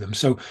games for them.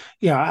 So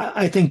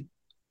I think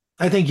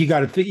you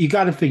got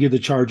to figure the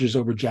Chargers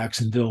over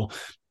Jacksonville,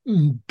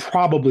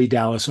 probably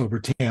Dallas over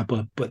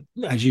Tampa, but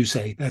as you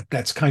say,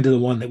 that's kind of the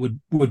one that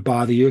would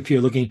bother you if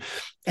you're looking,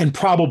 and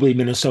probably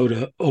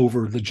Minnesota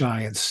over the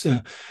Giants.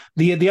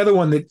 The other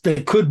one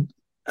that could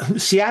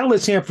Seattle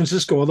at San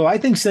Francisco, although I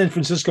think San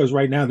Francisco is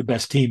right now the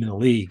best team in the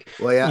league.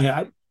 Well,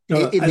 yeah.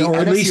 Yeah, or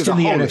at least in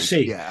the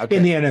NFC. Yeah, okay.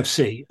 In the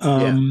NFC.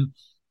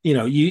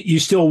 You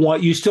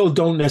still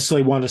don't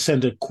necessarily want to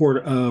send a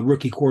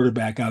rookie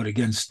quarterback out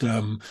against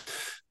the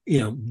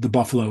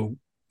Buffalo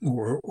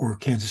or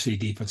Kansas City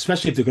defense,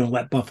 especially if they're going to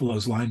let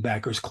Buffalo's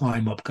linebackers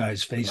climb up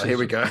guys' faces. Here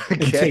we go.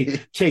 Okay.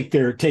 And take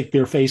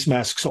their face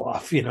masks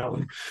off.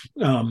 If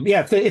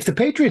the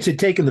Patriots had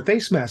taken the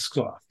face masks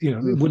off, it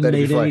wouldn't have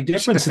made any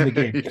difference in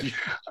the game.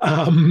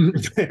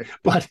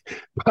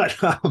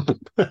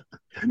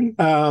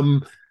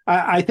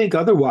 I think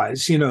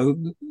otherwise,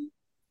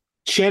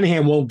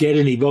 Shanahan won't get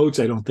any votes,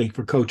 I don't think,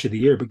 for Coach of the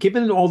Year. But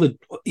given all the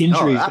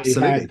injuries they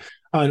had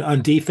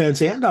on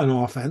defense and on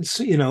offense,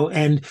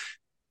 and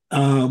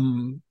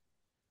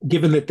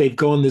given that they've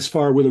gone this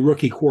far with a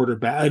rookie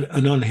quarterback,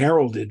 an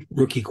unheralded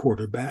rookie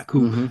quarterback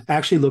who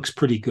actually looks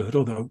pretty good,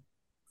 although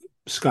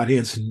Scott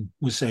Hansen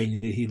was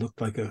saying that he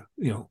looked like a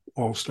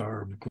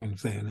all-star kind of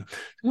thing.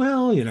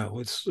 Well,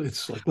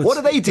 it's like, what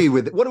do they do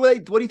with it? What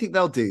do you think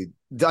they'll do?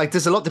 Like,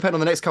 does a lot depend on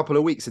the next couple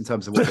of weeks in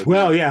terms of what they do?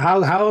 Well, yeah.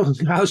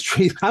 How's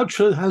Trey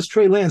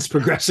Lance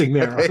progressing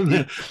there on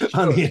the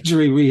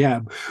injury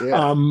rehab?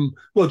 Yeah.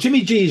 Well,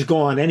 Jimmy G's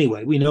gone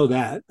anyway. We know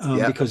that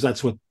because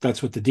that's what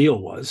the deal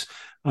was.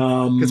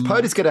 Because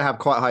Purdy's going to have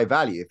quite high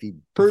value if he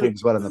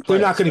performs well in the playoffs. They're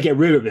not going to get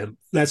rid of him.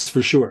 That's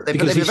for sure. They've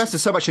invested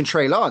so much in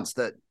Trey Lance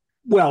that.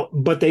 Well,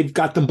 but they've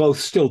got them both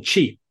still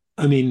cheap.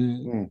 I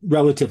mean,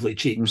 relatively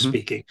cheap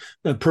speaking.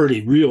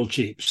 Purdy, real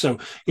cheap. So,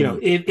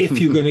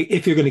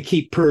 if you're gonna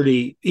keep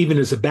Purdy even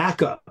as a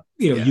backup,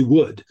 you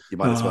would. You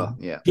might as well.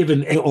 Yeah.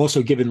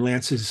 Given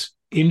Lance's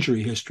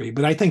injury history,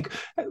 but I think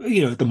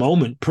at the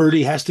moment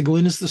Purdy has to go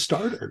in as the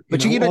starter. But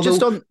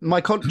just on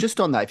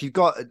that, if you've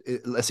got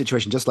a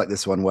situation just like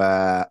this one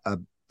where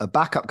a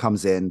backup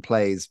comes in,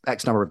 plays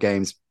X number of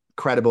games,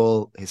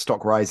 credible, his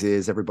stock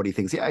rises, everybody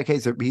thinks,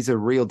 so he's a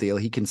real deal,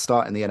 he can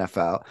start in the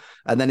NFL,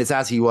 and then it's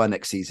as he were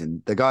next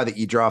season. The guy that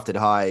you drafted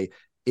high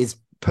is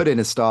put in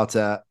as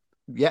starter.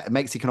 Yeah, it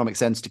makes economic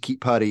sense to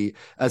keep Purdy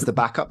as the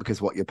backup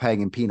because what you're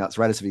paying in peanuts,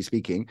 relatively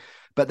speaking.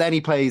 But then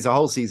he plays a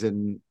whole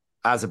season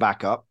as a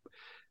backup.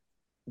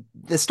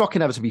 The stock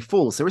inevitably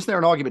falls. So isn't there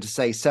an argument to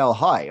say sell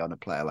high on a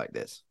player like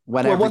this?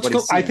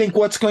 I think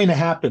what's going to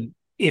happen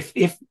if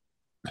if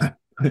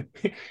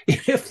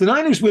the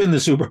Niners win the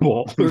Super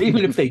Bowl, or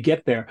even if they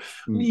get there,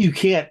 you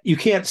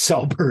can't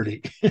sell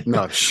Purdy.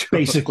 No, sure,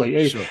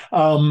 basically. Sure.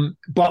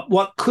 But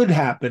what could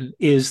happen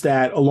is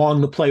that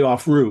along the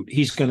playoff route,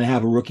 he's going to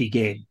have a rookie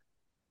game.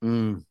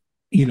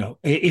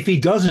 If he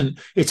doesn't,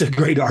 it's a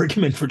great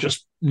argument for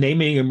just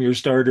naming him your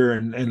starter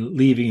and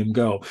leaving him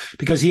go,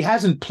 because he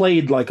hasn't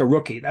played like a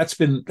rookie. That's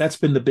been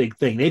the big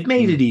thing. They've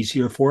made it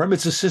easier for him.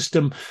 It's a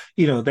system,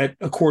 that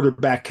a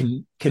quarterback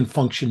can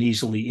function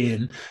easily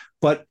in,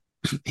 but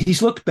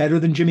he's looked better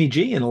than Jimmy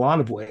G in a lot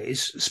of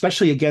ways,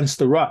 especially against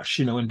the rush,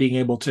 and being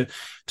able to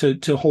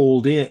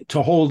hold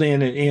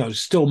in and,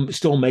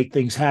 still make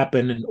things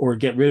happen or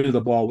get rid of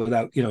the ball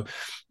without,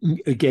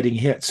 getting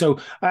hit. So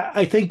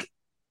I think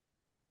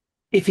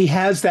if he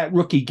has that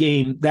rookie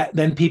game, that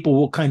then people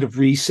will kind of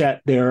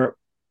reset their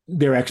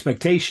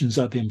expectations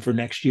of him for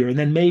next year. And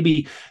then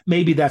maybe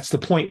that's the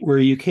point where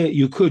you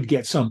could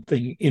get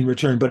something in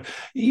return, but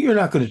you're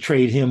not going to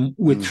trade him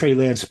with Trey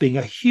Lance being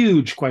a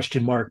huge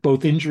question mark,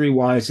 both injury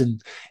wise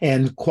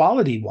and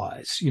quality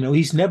wise.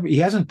 He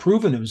hasn't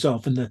proven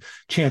himself in the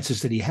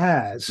chances that he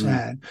has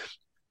had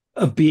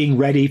of being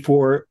ready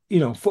for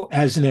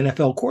as an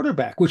NFL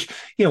quarterback, which,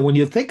 when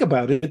you think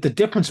about it, the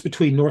difference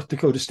between North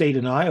Dakota State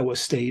and Iowa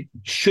State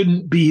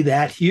shouldn't be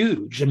that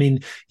huge. I mean,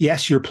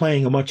 yes, you're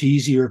playing a much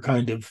easier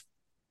kind of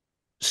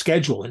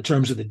schedule in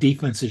terms of the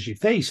defenses you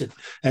face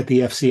at the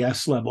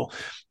FCS level.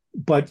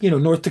 But,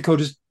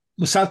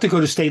 South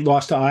Dakota State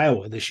lost to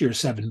Iowa this year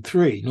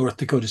 7-3. North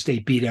Dakota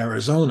State beat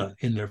Arizona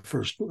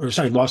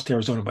lost to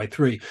Arizona by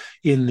 3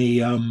 in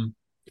the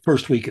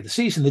first week of the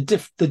season.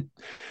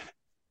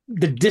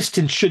 The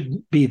distance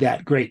shouldn't be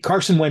that great.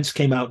 Carson Wentz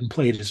came out and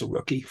played as a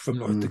rookie from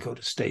North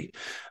Dakota State.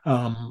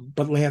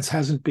 But Lance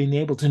hasn't been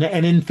able to.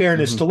 And in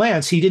fairness to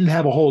Lance, he didn't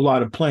have a whole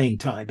lot of playing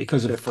time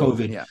because of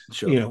COVID. Yeah,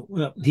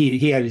 sure.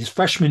 He had his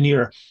freshman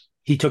year,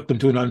 he took them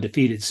to an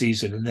undefeated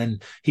season, and then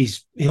he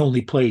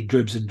only played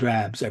dribs and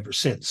drabs ever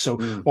since.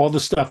 So all the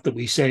stuff that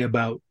we say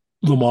about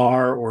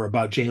Lamar or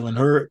about Jalen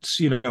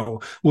Hurts,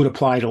 would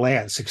apply to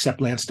Lance,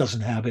 except Lance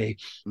doesn't have a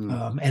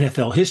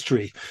NFL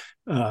history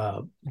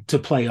to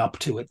play up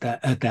to at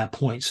that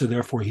point. So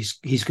therefore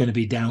he's going to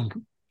be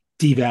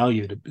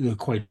devalued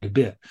quite a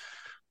bit.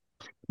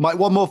 Mike,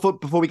 one more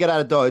before we get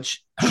out of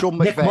Dodge. Sean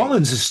Nick McVay.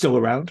 Mullins is still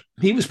around.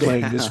 He was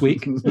playing this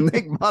week.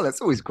 Nick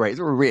Mullins, always great. It's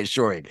always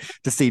reassuring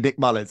to see Nick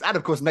Mullins. And,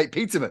 of course, Nate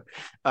Peterman in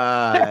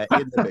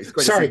the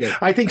mix. Sorry,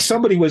 I think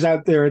somebody was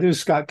out there. I think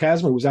Scott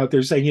Kasmer was out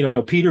there saying,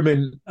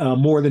 Peterman,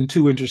 more than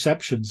 2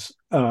 interceptions.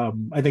 I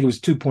think it was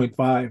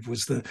 2.5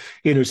 was the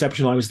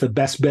interception line, was the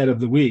best bet of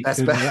the week.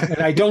 And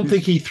I don't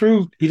think he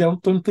threw.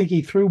 Don't think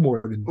he threw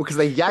more than. Well, because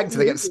they yanked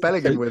it against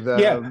Spellingham with.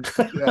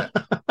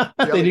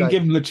 They didn't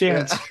give him the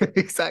chance. Yeah,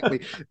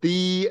 exactly.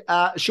 The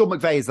Sean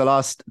McVay is the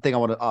last thing I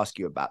want to ask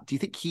you about. Do you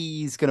think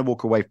he's going to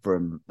walk away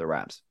from the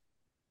Rams?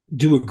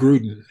 Do a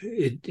Gruden,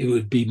 it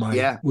would be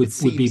my would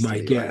be my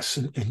guess,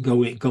 right. and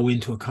go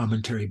into a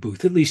commentary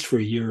booth at least for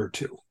a year or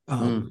two.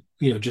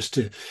 Just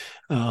to.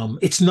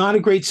 It's not a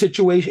great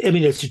situation. I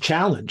mean, it's a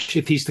challenge.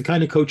 If he's the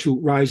kind of coach who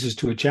rises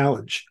to a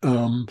challenge,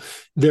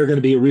 they're going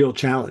to be a real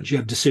challenge. You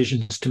have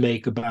decisions to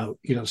make about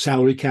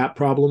salary cap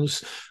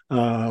problems,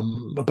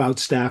 about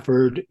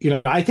Stafford.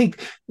 I think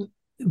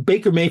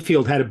Baker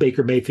Mayfield had a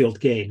Baker Mayfield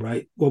game,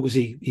 right? What was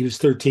he? He was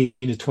 13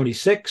 to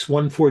 26,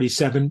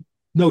 147.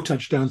 No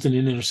touchdowns and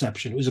an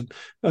interception. It was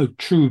a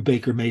true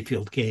Baker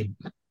Mayfield game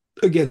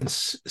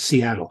against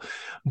Seattle.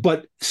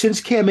 But since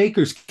Cam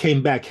Akers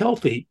came back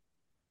healthy,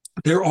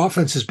 their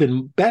offense has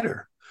been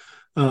better.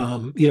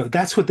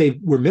 That's what they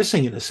were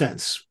missing in a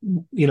sense,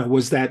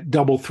 was that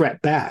double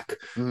threat back,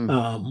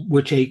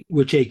 which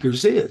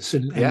Akers is,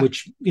 and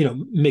which,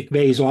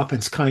 McVay's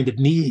offense kind of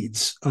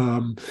needs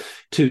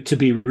to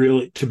be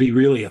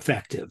really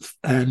effective.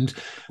 And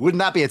wouldn't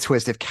that be a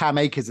twist if Cam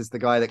Akers is the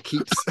guy that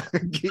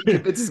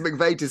convinces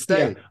McVay to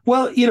stay? Yeah.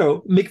 Well,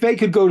 McVay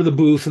could go to the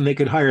booth and they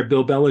could hire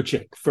Bill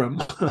Belichick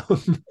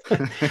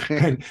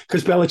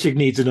because Belichick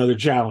needs another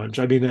challenge.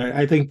 I mean,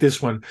 I think this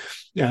one's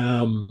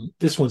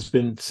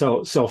been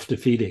so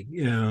self-defeating.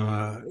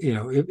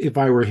 If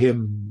I were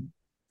him,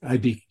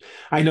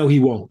 I know he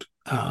won't,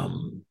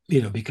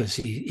 because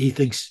he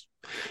thinks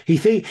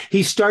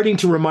he's starting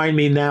to remind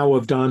me now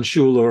of Don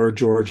Shula or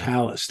George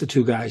Halas, the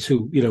two guys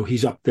who,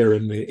 he's up there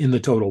in the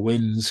total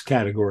wins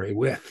category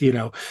with,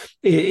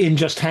 in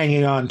just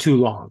hanging on too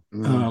long,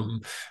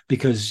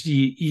 because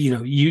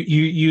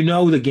you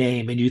know the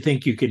game and you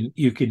think you can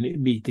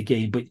meet the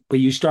game, but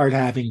you start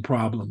having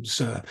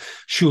problems.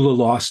 Shula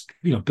lost,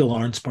 Bill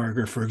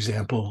Arnsparger, for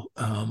example,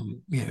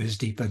 his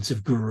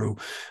defensive guru.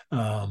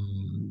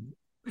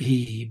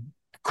 He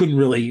couldn't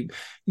really,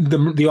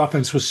 the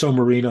offense was so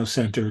Marino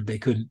centered, they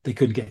couldn't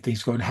get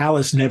things going.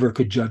 Halas never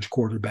could judge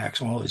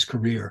quarterbacks all his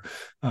career,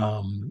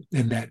 and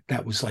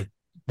that was like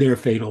their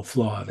fatal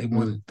flaw. They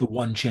won the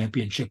one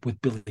championship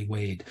with Billy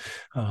Wade.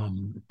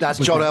 That's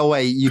John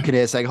Elway. You can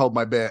hear saying "Hold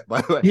my beer."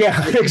 By the way,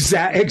 yeah,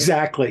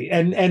 exactly.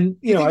 And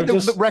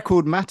the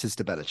record matters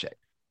to Belichick.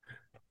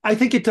 I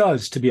think it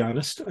does, to be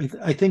honest.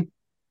 I think.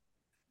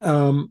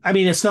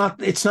 It's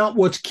not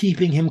what's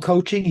keeping him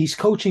coaching. He's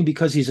coaching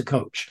because he's a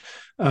coach.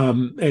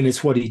 And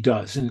it's what he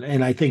does.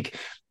 And I think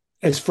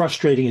as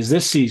frustrating as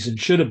this season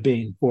should have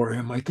been for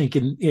him, I think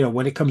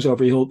when it comes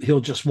over, he'll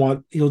just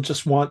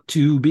want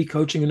to be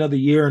coaching another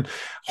year, and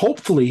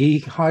hopefully he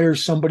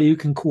hires somebody who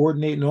can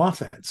coordinate an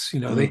offense.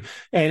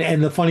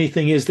 And the funny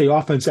thing is, the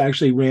offense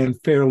actually ran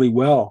fairly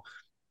well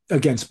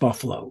against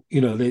Buffalo.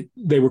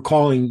 They were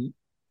calling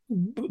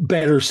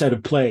better set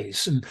of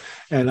plays,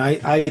 and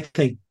I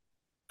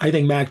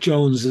think Mac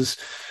Jones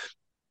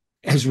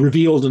has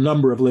revealed a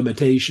number of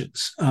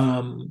limitations,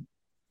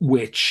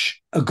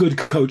 which a good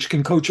coach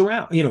can coach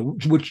around,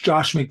 which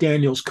Josh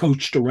McDaniels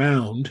coached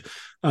around,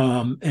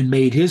 and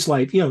made his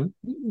life,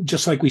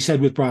 just like we said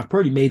with Brock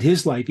Purdy, made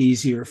his life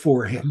easier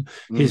for him,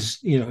 his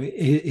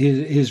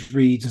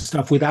reads and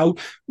stuff, without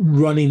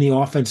running the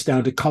offense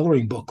down to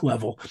coloring book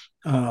level.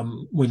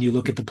 When you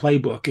look at the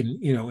playbook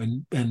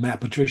and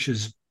Matt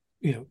Patricia's,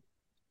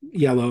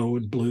 yellow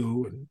and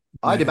blue, and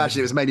I'd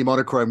imagine it was mainly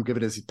monochrome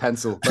given his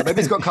pencil, but maybe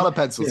he's got color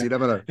pencils. Yeah. You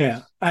never know.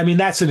 Yeah, I mean,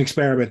 that's an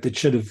experiment that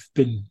should have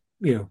been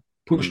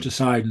pushed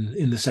aside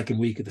in the second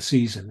week of the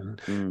season,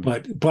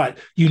 but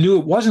you knew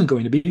it wasn't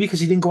going to be, because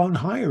he didn't go out and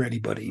hire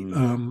anybody,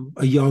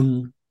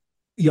 a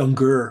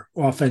younger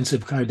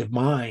offensive kind of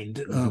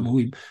mind,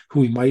 who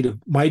he might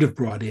have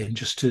brought in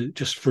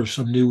just for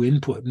some new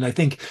input. And I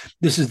think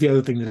this is the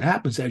other thing that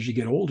happens as you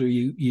get older.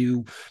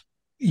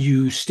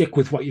 You stick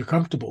with what you're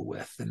comfortable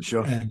with. And,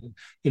 sure. And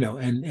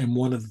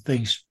one of the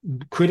things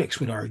critics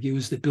would argue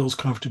is that Bill's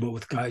comfortable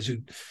with guys who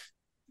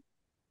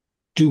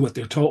do what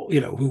they're told,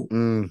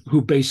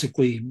 who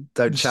basically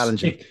don't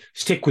challenge him,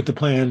 stick with the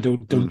plan.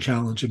 Don't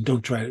challenge him.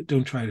 Don't try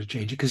to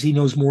change it, because he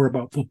knows more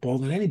about football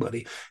than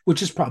anybody,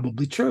 which is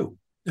probably true.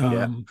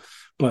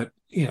 But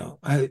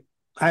I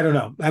don't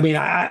know. I mean,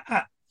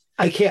 I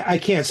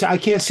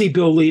can't see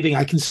Bill leaving.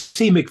 I can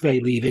see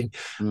McVay leaving,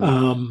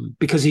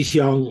 because he's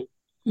young.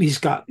 He's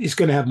going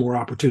to have more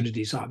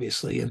opportunities,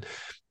 obviously,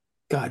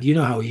 God, you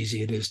know how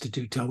easy it is to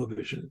do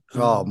television.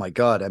 Oh my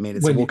God! I mean,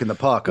 it's a walk in the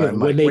park.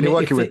 When you're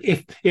working with,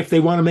 if they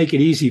want to make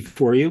it easy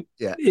for you,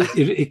 yeah,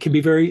 it can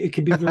be very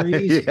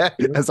easy. Yeah,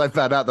 as I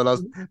found out the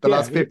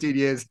last 15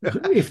 years.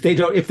 If they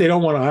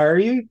don't want to hire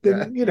you,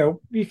 then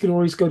you can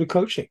always go to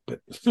coaching.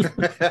 But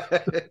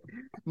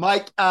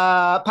Mike,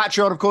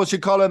 Patreon, of course,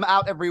 your column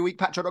out every week,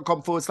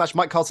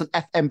 patreon.com/Mike Carlson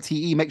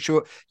FMTE. Make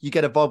sure you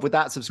get involved with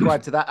that.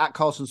 Subscribe to that at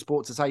Carlson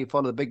Sports is how you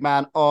follow the big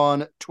man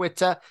on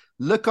Twitter.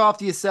 Look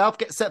after yourself.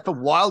 Get set for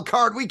Wild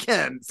Card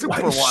Weekend.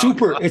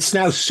 It's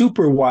now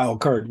Super Wild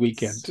Card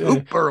Weekend.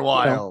 Super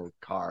Wild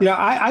Card. Yeah,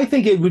 I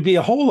think it would be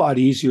a whole lot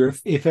easier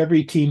if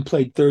every team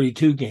played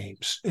 32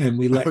 games and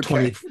we let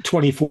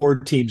 24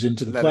 teams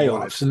into the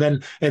playoffs, and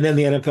then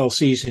the NFL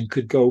season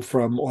could go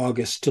from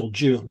August till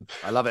June.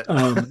 I love it.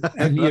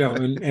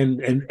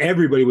 And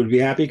everybody would be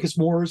happy because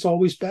more is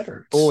always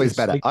better. Always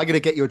better. I'm going to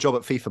get you a job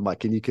at FIFA,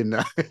 Mike, and you can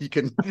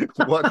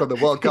work on the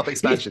World Cup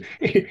expansion.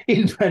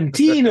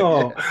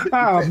 Infantino.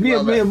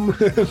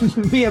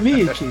 Mi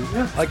amici.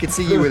 I could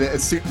see you with a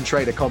suit and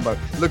trainer combo.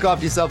 Look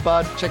after yourself,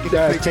 bud. Check it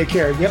out. Take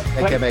care. Yep.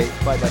 Take care, mate.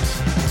 Bye.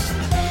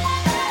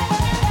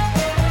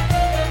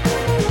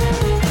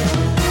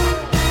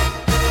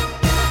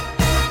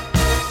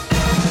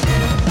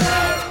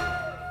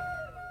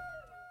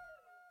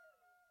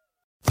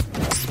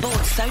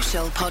 Sports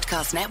Social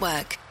Podcast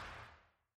Network.